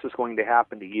disciples, this is going to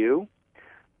happen to you.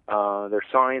 There are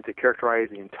signs that characterize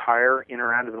the entire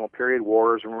interadvental period,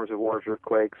 wars, rumors of wars,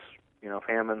 earthquakes,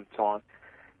 famine, so on.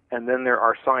 And then there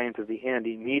are signs of the end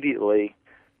immediately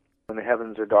when the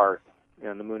heavens are dark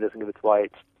and the moon doesn't give its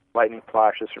lights, lightning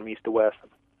flashes from east to west,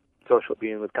 so shall it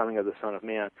be in the coming of the Son of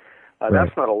Man. Right.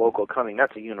 That's not a local coming,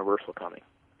 that's a universal coming.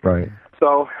 Right.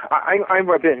 So I'm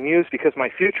a bit amused because my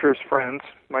futurist friends,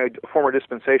 my former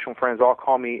dispensational friends, all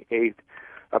call me a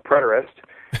preterist,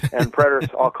 and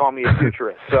preterists all call me a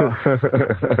futurist. So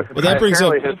well, that brings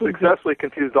up, has successfully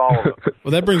confused all of them.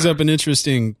 Well, that brings up an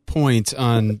interesting point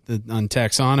on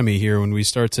taxonomy here when we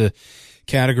start to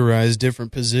categorize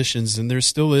different positions, and there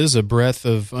still is a breadth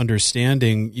of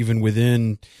understanding even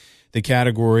within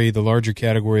the larger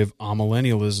category of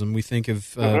amillennialism. We think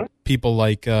of people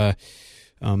like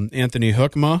Anthony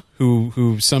Hoekema,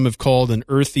 who some have called an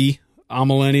earthy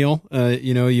amillennial.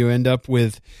 You end up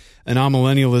with an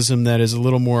amillennialism that is a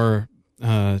little more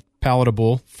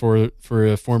palatable for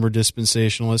a former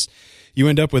dispensationalist. You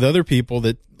end up with other people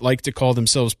that like to call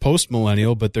themselves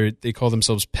postmillennial, but they call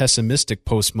themselves pessimistic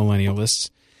postmillennialists.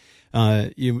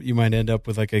 You might end up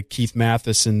with like a Keith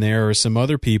Matheson there or some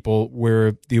other people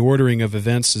where the ordering of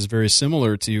events is very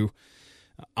similar to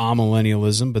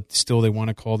amillennialism, but still they want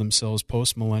to call themselves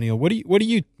postmillennial. What do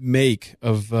you make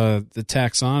of the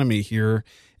taxonomy here,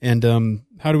 and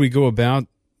how do we go about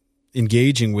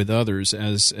engaging with others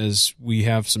as we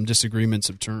have some disagreements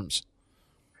of terms?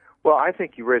 Well, I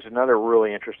think you raised another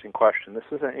really interesting question. This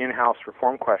is an in-house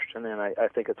reform question, and I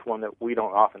think it's one that we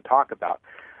don't often talk about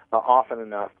often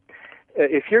enough.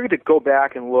 If you're going to go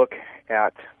back and look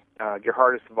at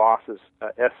Gerhardus Voss's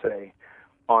essay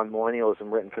on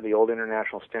millennialism written for the Old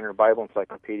International Standard Bible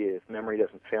Encyclopedia, if memory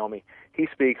doesn't fail me, he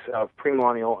speaks of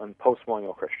premillennial and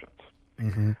postmillennial Christians.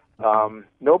 Mm-hmm.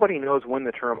 Nobody knows when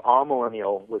the term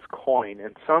amillennial was coined,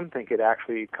 and some think it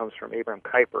actually comes from Abraham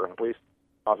Kuyper, at least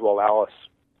Oswald Alice.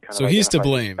 So he's to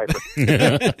blame.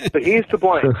 So he's to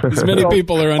blame. As many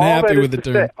people are unhappy with the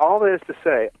term. All that is to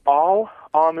say, all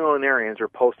amillenarians are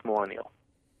postmillennial.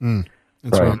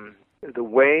 That's right. The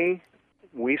way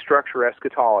we structure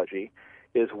eschatology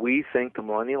is we think the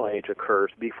millennial age occurs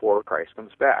before Christ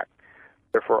comes back.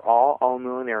 Therefore, all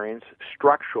millenarians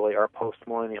structurally are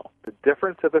postmillennial. The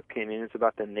difference of opinion is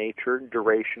about the nature,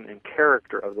 duration, and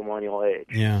character of the millennial age.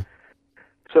 Yeah.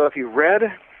 So if you read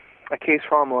A Case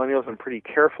for Amillennialism pretty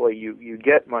carefully, you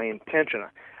get my intention.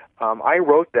 I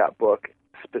wrote that book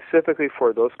specifically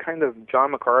for those kind of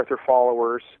John MacArthur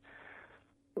followers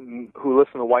who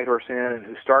listen to White Horse Inn and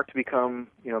who start to become,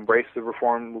 embrace the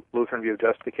Reformed Lutheran view of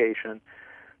justification,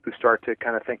 who start to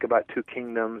kind of think about two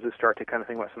kingdoms, who start to kind of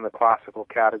think about some of the classical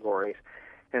categories,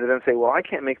 and then say, well, I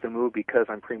can't make the move because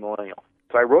I'm premillennial.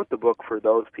 So I wrote the book for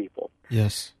those people.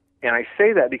 Yes. And I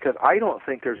say that because I don't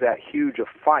think there's that huge a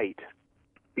fight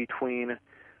between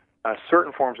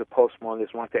certain forms of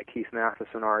postmillennialism, like that Keith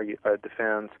Matheson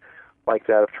defends, like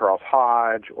that of Charles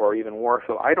Hodge or even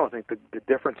Warfield. I don't think the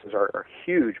differences are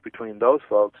huge between those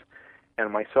folks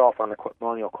and myself on the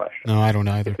millennial question. No, I don't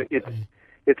either.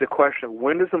 It's a question of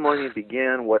when does the millennium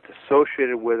begin, what's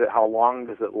associated with it, how long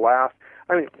does it last.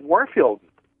 I mean, Warfield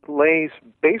lays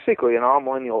basically an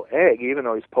amillennial egg, even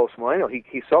though he's post-millennial.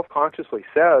 He self-consciously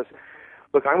says,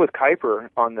 look, I'm with Kuyper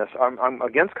on this. I'm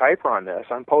against Kuyper on this.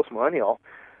 I'm post-millennial.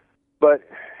 But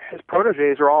his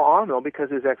proteges are all amillennial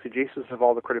because his exegesis of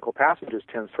all the critical passages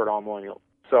tends toward amillennial.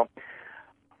 So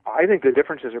I think the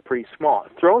differences are pretty small.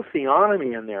 Throw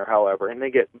theonomy in there, however, and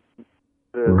they get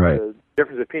the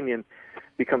difference of opinion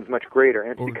becomes much greater,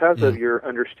 and it's because of your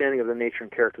understanding of the nature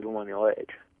and character of the millennial age.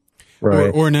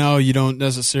 Right. Or now you don't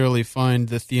necessarily find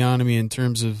the theonomy in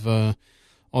terms of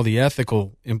all the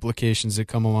ethical implications that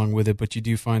come along with it, but you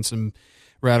do find some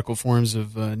radical forms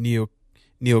of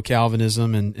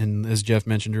neo-Calvinism and, as Jeff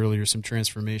mentioned earlier, some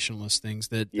transformationalist things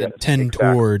that tend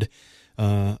toward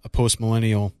a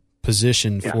post-millennial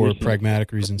position for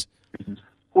pragmatic reasons.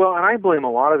 Well, and I blame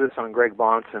a lot of this on Greg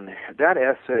Bahnsen. That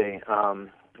essay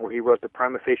where he wrote the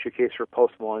prima facie case for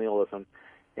postmillennialism,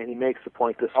 and he makes the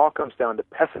point this all comes down to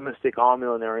pessimistic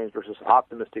all-millenarians versus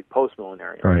optimistic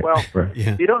post-millenarians. Right. Well,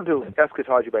 Yeah. you don't do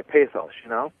eschatology by pathos, you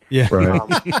know? Yeah. Right.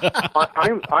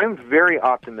 I'm very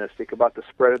optimistic about the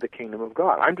spread of the kingdom of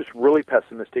God. I'm just really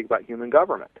pessimistic about human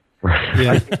government.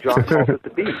 Yeah. I think John calls it the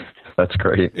beast. That's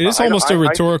great. It is almost a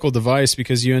rhetorical device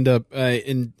because you end up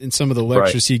in some of the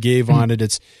lectures he gave on it.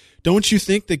 It's, don't you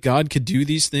think that God could do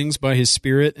these things by His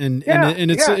Spirit? And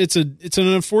it's an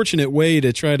unfortunate way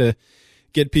to try to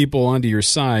get people onto your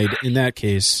side in that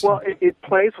case. Well, it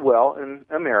plays well in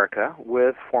America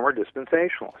with former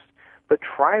dispensationalists, but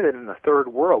try that in the third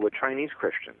world with Chinese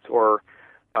Christians or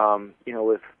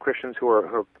with Christians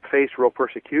who face real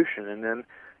persecution, and then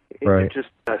it just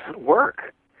doesn't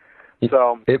work.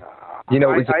 So I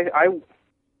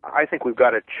think we've got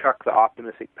to chuck the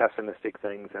optimistic, pessimistic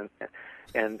things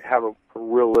and have a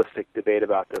realistic debate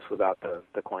about this without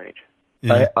the coinage.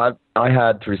 Yeah. I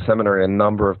had through seminary a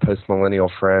number of postmillennial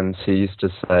friends who used to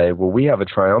say, well, we have a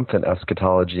triumphant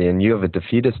eschatology and you have a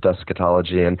defeatist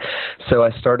eschatology. And so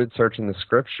I started searching the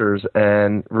scriptures,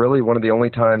 and really one of the only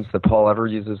times that Paul ever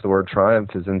uses the word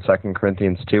triumph is in 2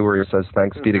 Corinthians 2, where he says,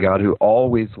 thanks be to God who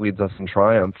always leads us in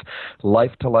triumph,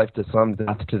 life to life to some,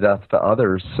 death to death to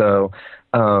others. So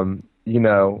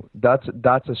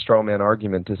that's a straw man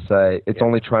argument to say it's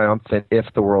only triumphant if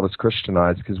the world is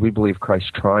Christianized, because we believe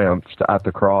Christ triumphed at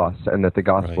the cross and that the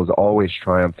gospel is always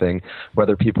triumphing,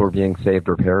 whether people are being saved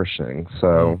or perishing.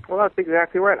 So, well, that's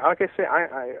exactly right. Like I say,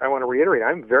 I want to reiterate,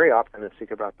 I'm very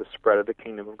optimistic about the spread of the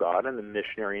kingdom of God and the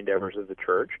missionary endeavors of the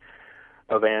church,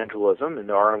 evangelism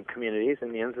into our own communities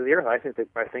and the ends of the earth. I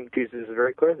think Jesus is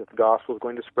very clear that the gospel is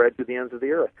going to spread to the ends of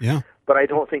the earth. Yeah. But I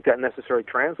don't think that necessarily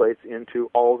translates into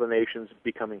all the nations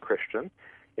becoming Christian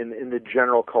in the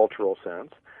general cultural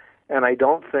sense. And I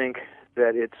don't think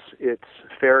that it's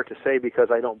fair to say because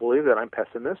I don't believe that I'm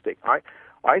pessimistic.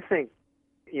 I think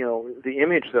the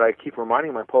image that I keep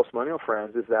reminding my postmillennial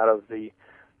friends is that of the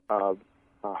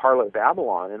harlot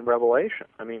Babylon in Revelation.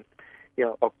 I mean,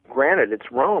 granted,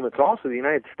 it's Rome. It's also the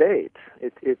United States.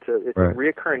 It's a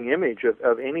reoccurring image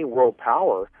of any world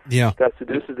power that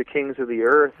seduces the kings of the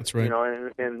earth. That's right.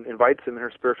 And invites them in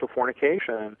her spiritual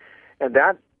fornication, and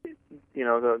that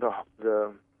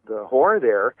the horror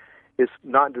there is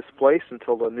not displaced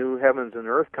until the new heavens and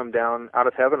earth come down out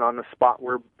of heaven on the spot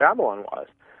where Babylon was.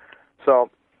 So,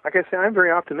 like I say, I'm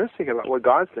very optimistic about what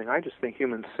God's doing. I just think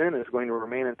human sin is going to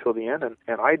remain until the end, and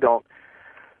I don't.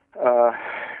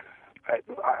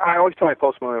 I always tell my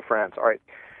postmillennial friends, all right,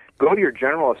 go to your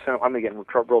General Assembly. I'm going to get in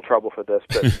real trouble for this,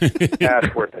 but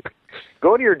that's worth it.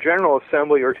 Go to your General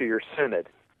Assembly or to your Synod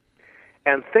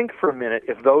and think for a minute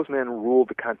if those men ruled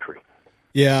the country.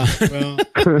 Yeah, well.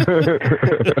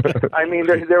 I mean,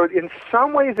 there in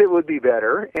some ways it would be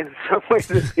better. In some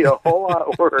ways it would be a whole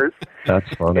lot worse. That's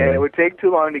funny. And it would take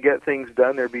too long to get things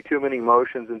done. There'd be too many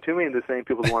motions and too many of the same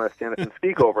people who want to stand up and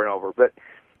speak over and over. But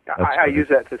I use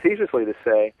that facetiously to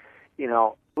say,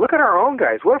 look at our own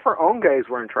guys. What if our own guys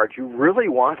were in charge? You really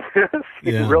want this?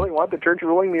 You really want the church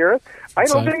ruling the earth? I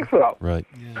don't think so. Right.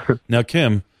 Yeah. Now,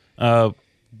 Kim,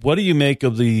 what do you make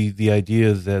of the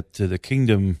idea that the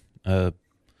kingdom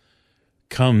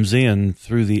comes in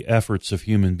through the efforts of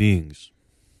human beings?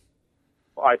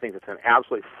 Well, I think it's an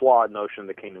absolutely flawed notion of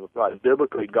the kingdom of God.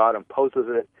 Biblically, God imposes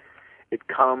it. It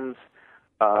comes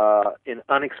in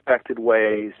unexpected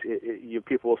ways.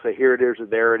 People will say, here it is or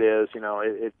there it is.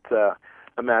 It's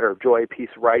a matter of joy, peace,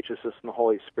 righteousness, and the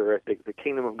Holy Spirit. The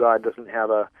kingdom of God doesn't have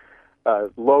a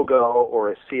logo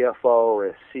or a CFO or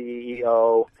a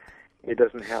CEO. It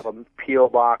doesn't have a P.O.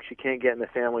 box. You can't get in the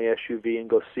family SUV and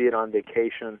go see it on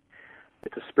vacation.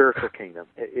 It's a spiritual kingdom.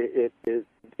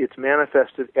 It's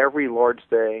manifested every Lord's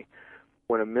Day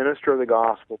when a minister of the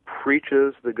gospel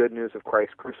preaches the good news of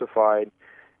Christ crucified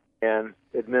and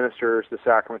administers the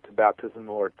sacrament of baptism and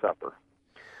the Lord's Supper.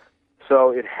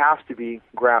 So it has to be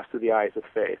grasped through the eyes of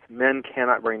faith. Men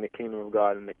cannot bring the kingdom of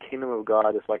God, and the kingdom of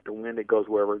God is like the wind. It goes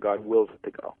wherever God wills it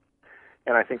to go.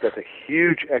 And I think that's a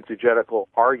huge exegetical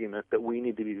argument that we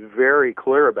need to be very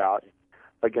clear about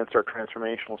against our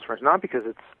transformationalist friends. Not because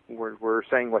we're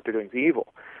saying what they're doing is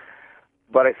evil,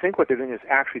 but I think what they're doing is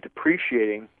actually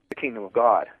depreciating the kingdom of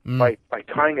God by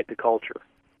tying it to culture.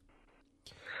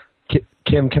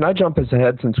 Kim, can I jump us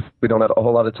ahead, since we don't have a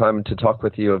whole lot of time, to talk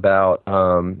with you about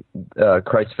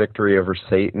Christ's victory over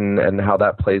Satan and how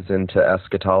that plays into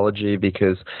eschatology?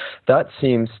 Because that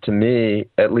seems to me,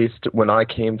 at least when I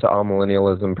came to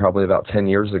Amillennialism probably about 10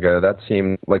 years ago, that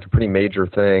seemed like a pretty major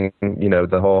thing. You know,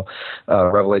 the whole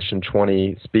Revelation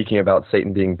 20 speaking about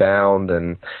Satan being bound,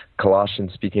 and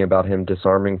Colossians speaking about him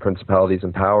disarming principalities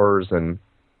and powers. And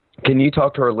can you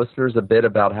talk to our listeners a bit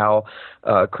about how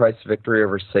Christ's victory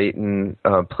over Satan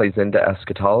plays into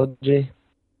eschatology?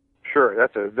 Sure,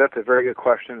 that's a very good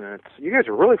question, and you guys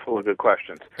are really full of good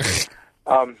questions.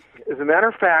 As a matter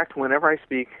of fact, whenever I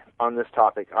speak on this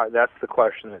topic, that's the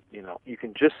question that you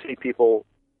can just see people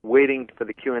waiting for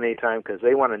the Q&A time because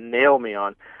they want to nail me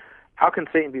on how can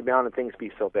Satan be bound and things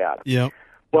be so bad. Yeah.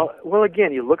 Well,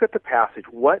 again, you look at the passage.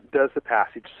 What does the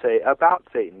passage say about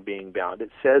Satan being bound? It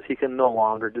says he can no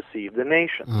longer deceive the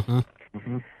nations.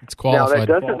 Mm-hmm. It's qualified.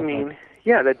 Now, that doesn't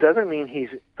mean he's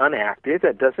inactive.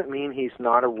 That doesn't mean he's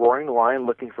not a roaring lion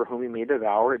looking for whom he may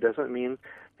devour. It doesn't mean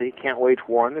that he can't wage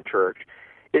war on the church.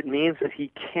 It means that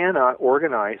he cannot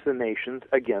organize the nations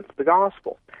against the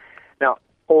gospel. Now,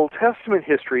 Old Testament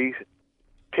history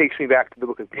takes me back to the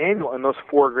book of Daniel and those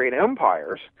four great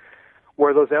empires,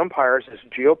 where those empires, as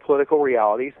geopolitical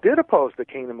realities, did oppose the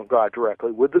kingdom of God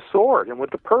directly with the sword and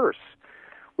with the purse,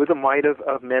 with the might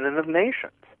of men and of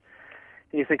nations.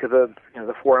 And you think of the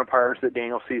four empires that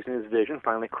Daniel sees in his vision,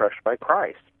 finally crushed by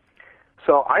Christ.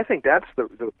 So I think that's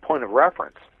the point of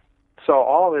reference. So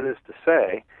all of it is to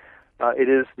say, it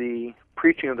is the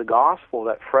preaching of the gospel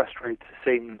that frustrates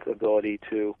Satan's ability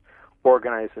to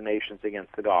organize the nations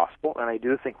against the gospel. And I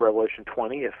do think Revelation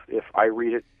 20, if I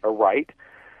read it aright,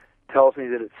 tells me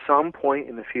that at some point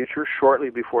in the future, shortly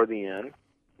before the end,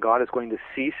 God is going to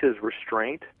cease his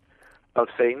restraint of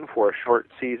Satan for a short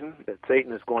season, that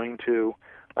Satan is going to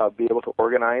be able to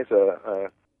organize a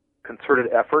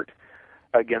concerted effort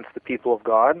against the people of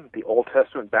God. The Old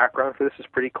Testament background for this is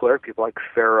pretty clear. People like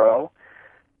Pharaoh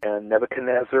and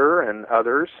Nebuchadnezzar and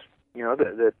others,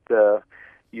 that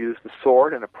use the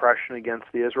sword and oppression against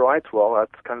the Israelites. Well,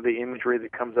 that's kind of the imagery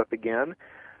that comes up again.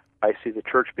 I see the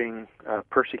church being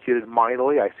persecuted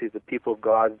mightily. I see the people of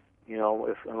God,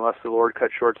 unless the Lord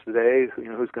cuts short today,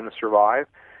 who's going to survive?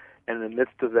 And in the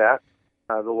midst of that,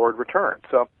 the Lord returns.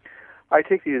 So I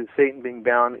take the view that Satan being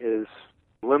bound is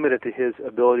limited to his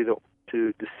ability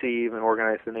to deceive and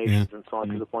organize the nations and so on,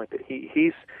 to the point that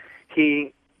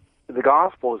the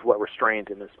gospel is what restrains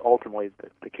him, is ultimately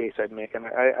the case I'd make. And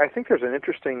I think there's an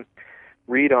interesting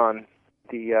read on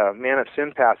the man of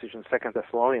sin passage in 2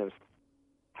 Thessalonians.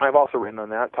 I've also written on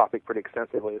that topic pretty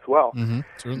extensively as well.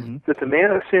 Certainly. That the man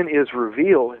of sin is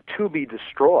revealed to be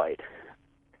destroyed.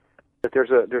 That there's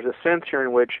a sense here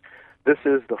in which this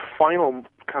is the final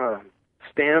kind of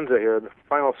stanza here, the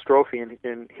final strophe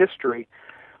in history,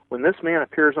 when this man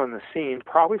appears on the scene,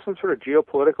 probably some sort of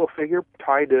geopolitical figure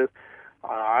tied to,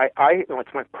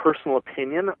 it's my personal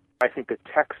opinion, I think the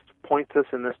text points us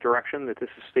in this direction, that this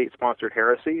is state-sponsored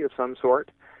heresy of some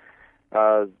sort.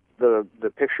 The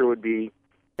picture would be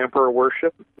emperor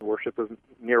worship of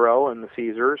Nero and the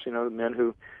Caesars, the men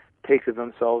who take to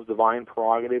themselves divine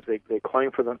prerogatives. They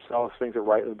claim for themselves things that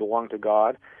rightly belong to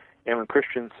God. And when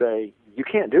Christians say, you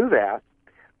can't do that,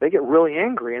 they get really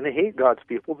angry and they hate God's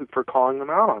people for calling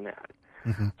them out on that.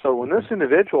 So when this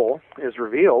individual is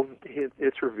revealed,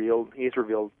 he's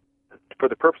revealed for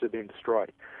the purpose of being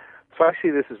destroyed. So I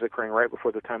see this as occurring right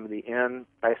before the time of the end.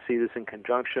 I see this in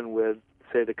conjunction with,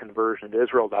 say, the conversion of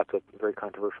Israel. That's a very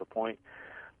controversial point.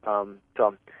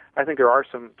 So I think there are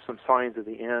some signs of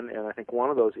the end, and I think one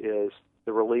of those is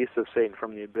the release of Satan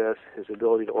from the abyss, his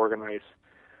ability to organize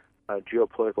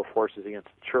geopolitical forces against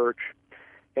the church.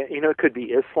 And, it could be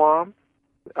Islam.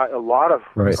 A lot of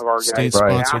our guys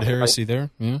state-sponsored heresy there,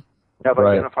 have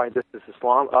identified this as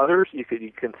Islam. Others, you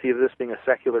can see this being a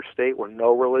secular state where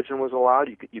no religion was allowed.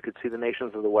 You could see the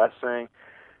nations of the West saying,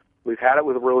 we've had it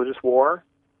with a religious war.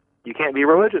 You can't be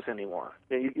religious anymore.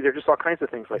 There are just all kinds of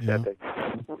things like that.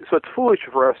 So it's foolish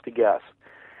for us to guess.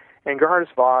 And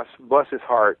Gerhardus Voss, bless his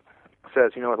heart,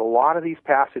 says, with a lot of these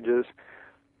passages,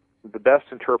 the best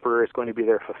interpreter is going to be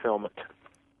their fulfillment.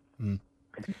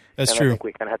 That's and true. I think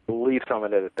we kind of have to leave some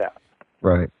of it at that.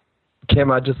 Right.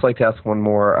 Kim, I'd just like to ask one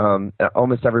more.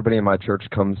 Almost everybody in my church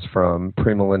comes from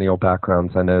premillennial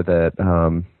backgrounds. I know that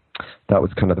that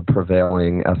was kind of the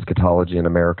prevailing eschatology in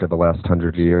America the last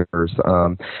 100 years.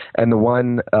 And the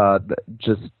one,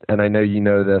 and I know you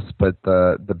know this, but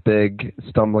the big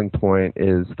stumbling point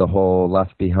is the whole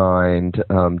left behind.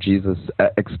 Jesus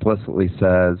explicitly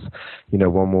says,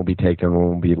 one will be taken, one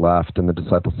will be left. And the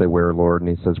disciples say, "Where, Lord?"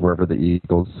 And he says, "Wherever the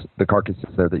carcass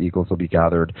is there, the eagles will be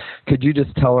gathered." Could you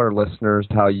just tell our listeners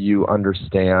how you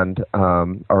understand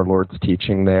our Lord's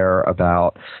teaching there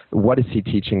about what is he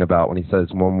teaching about when he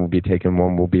says one will be taken,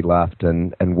 one will be left,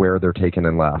 and where they're taken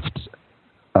and left?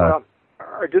 Well,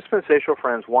 our dispensational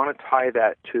friends want to tie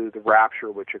that to the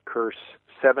rapture, which occurs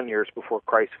 7 years before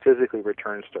Christ physically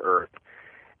returns to earth.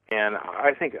 And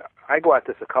I think I go at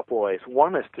this a couple of ways.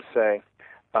 One is to say,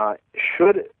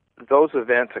 should those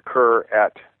events occur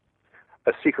at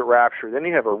a secret rapture, then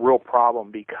you have a real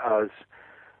problem, because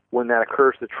when that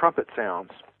occurs, the trumpet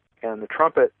sounds. And the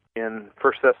trumpet in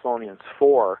 1 Thessalonians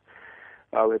 4,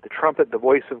 with the trumpet, the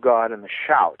voice of God, and the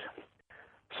shout.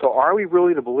 So are we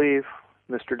really to believe,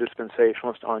 Mr.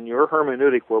 Dispensationalist, on your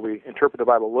hermeneutic, where we interpret the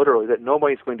Bible literally, that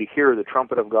nobody's going to hear the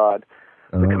trumpet of God,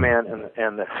 the command,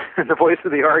 and the voice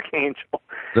of the archangel?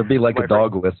 There'd be like a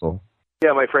dog whistle.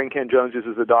 Yeah, my friend Ken Jones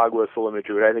uses the dog whistle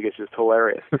imagery, but I think it's just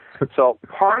hilarious. So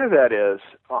part of that is,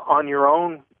 on your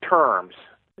own terms,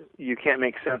 you can't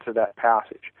make sense of that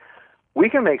passage. We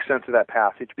can make sense of that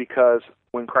passage because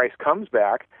when Christ comes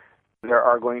back, there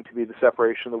are going to be the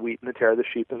separation of the wheat and the tare, the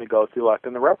sheep and the goats, the elect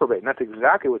and the reprobate. And that's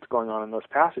exactly what's going on in those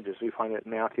passages. We find it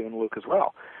in Matthew and Luke as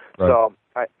well. Right. So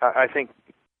I think,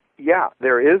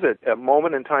 there is a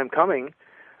moment in time coming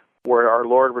where our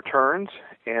Lord returns,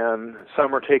 and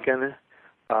some are taken,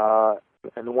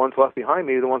 and the ones left behind,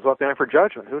 maybe the ones left behind for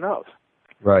judgment. Who knows?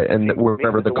 Right, and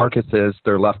wherever the carcass is,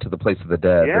 they're left to the place of the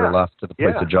dead. Yeah. They're left to the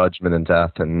place of judgment and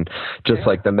death. And just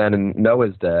like the men in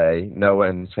Noah's day, Noah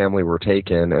and his family were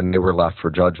taken, and they were left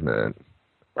for judgment.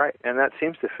 Right, and that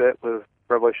seems to fit with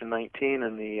Revelation 19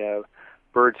 and the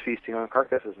birds feasting on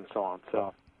carcasses and so on.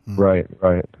 So. Right.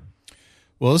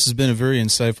 Well, this has been a very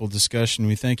insightful discussion.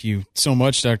 We thank you so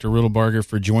much, Dr. Riddlebarger,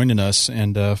 for joining us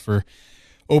and for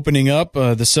opening up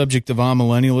the subject of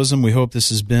amillennialism. We hope this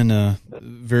has been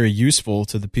very useful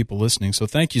to the people listening. So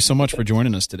thank you so much for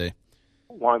joining us today.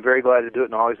 Well, I'm very glad to do it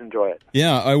and always enjoy it.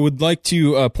 Yeah, I would like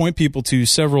to point people to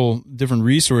several different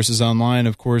resources online.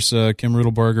 Of course, Kim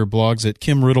Riddlebarger blogs at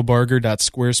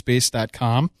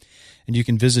kimriddlebarger.squarespace.com. And you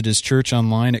can visit his church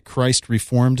online at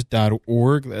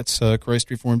christreformed.org. That's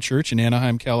Christ Reformed Church in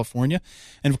Anaheim, California.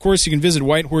 And, of course, you can visit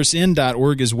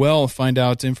whitehorseinn.org as well, find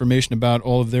out information about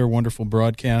all of their wonderful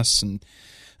broadcasts and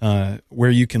where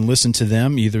you can listen to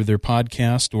them, either their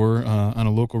podcast or on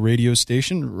a local radio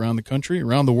station around the country,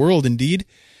 around the world, indeed.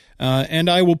 And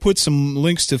I will put some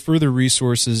links to further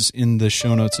resources in the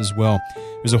show notes as well.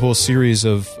 There's a whole series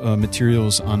of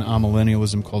materials on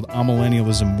amillennialism called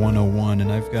Amillennialism 101,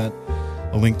 and I've got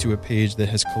a link to a page that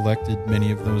has collected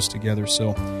many of those together.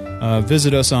 So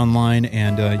visit us online,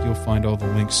 and you'll find all the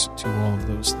links to all of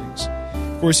those things.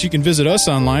 Of course, you can visit us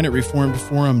online at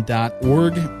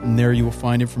reformedforum.org, and there you will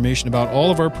find information about all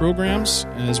of our programs,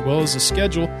 as well as a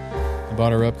schedule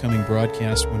about our upcoming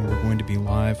broadcast when we're going to be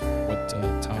live, what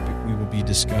topic we will be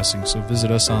discussing. So visit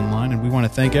us online, and we want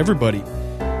to thank everybody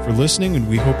for listening, and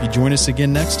we hope you join us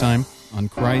again next time on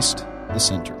Christ the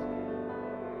Center.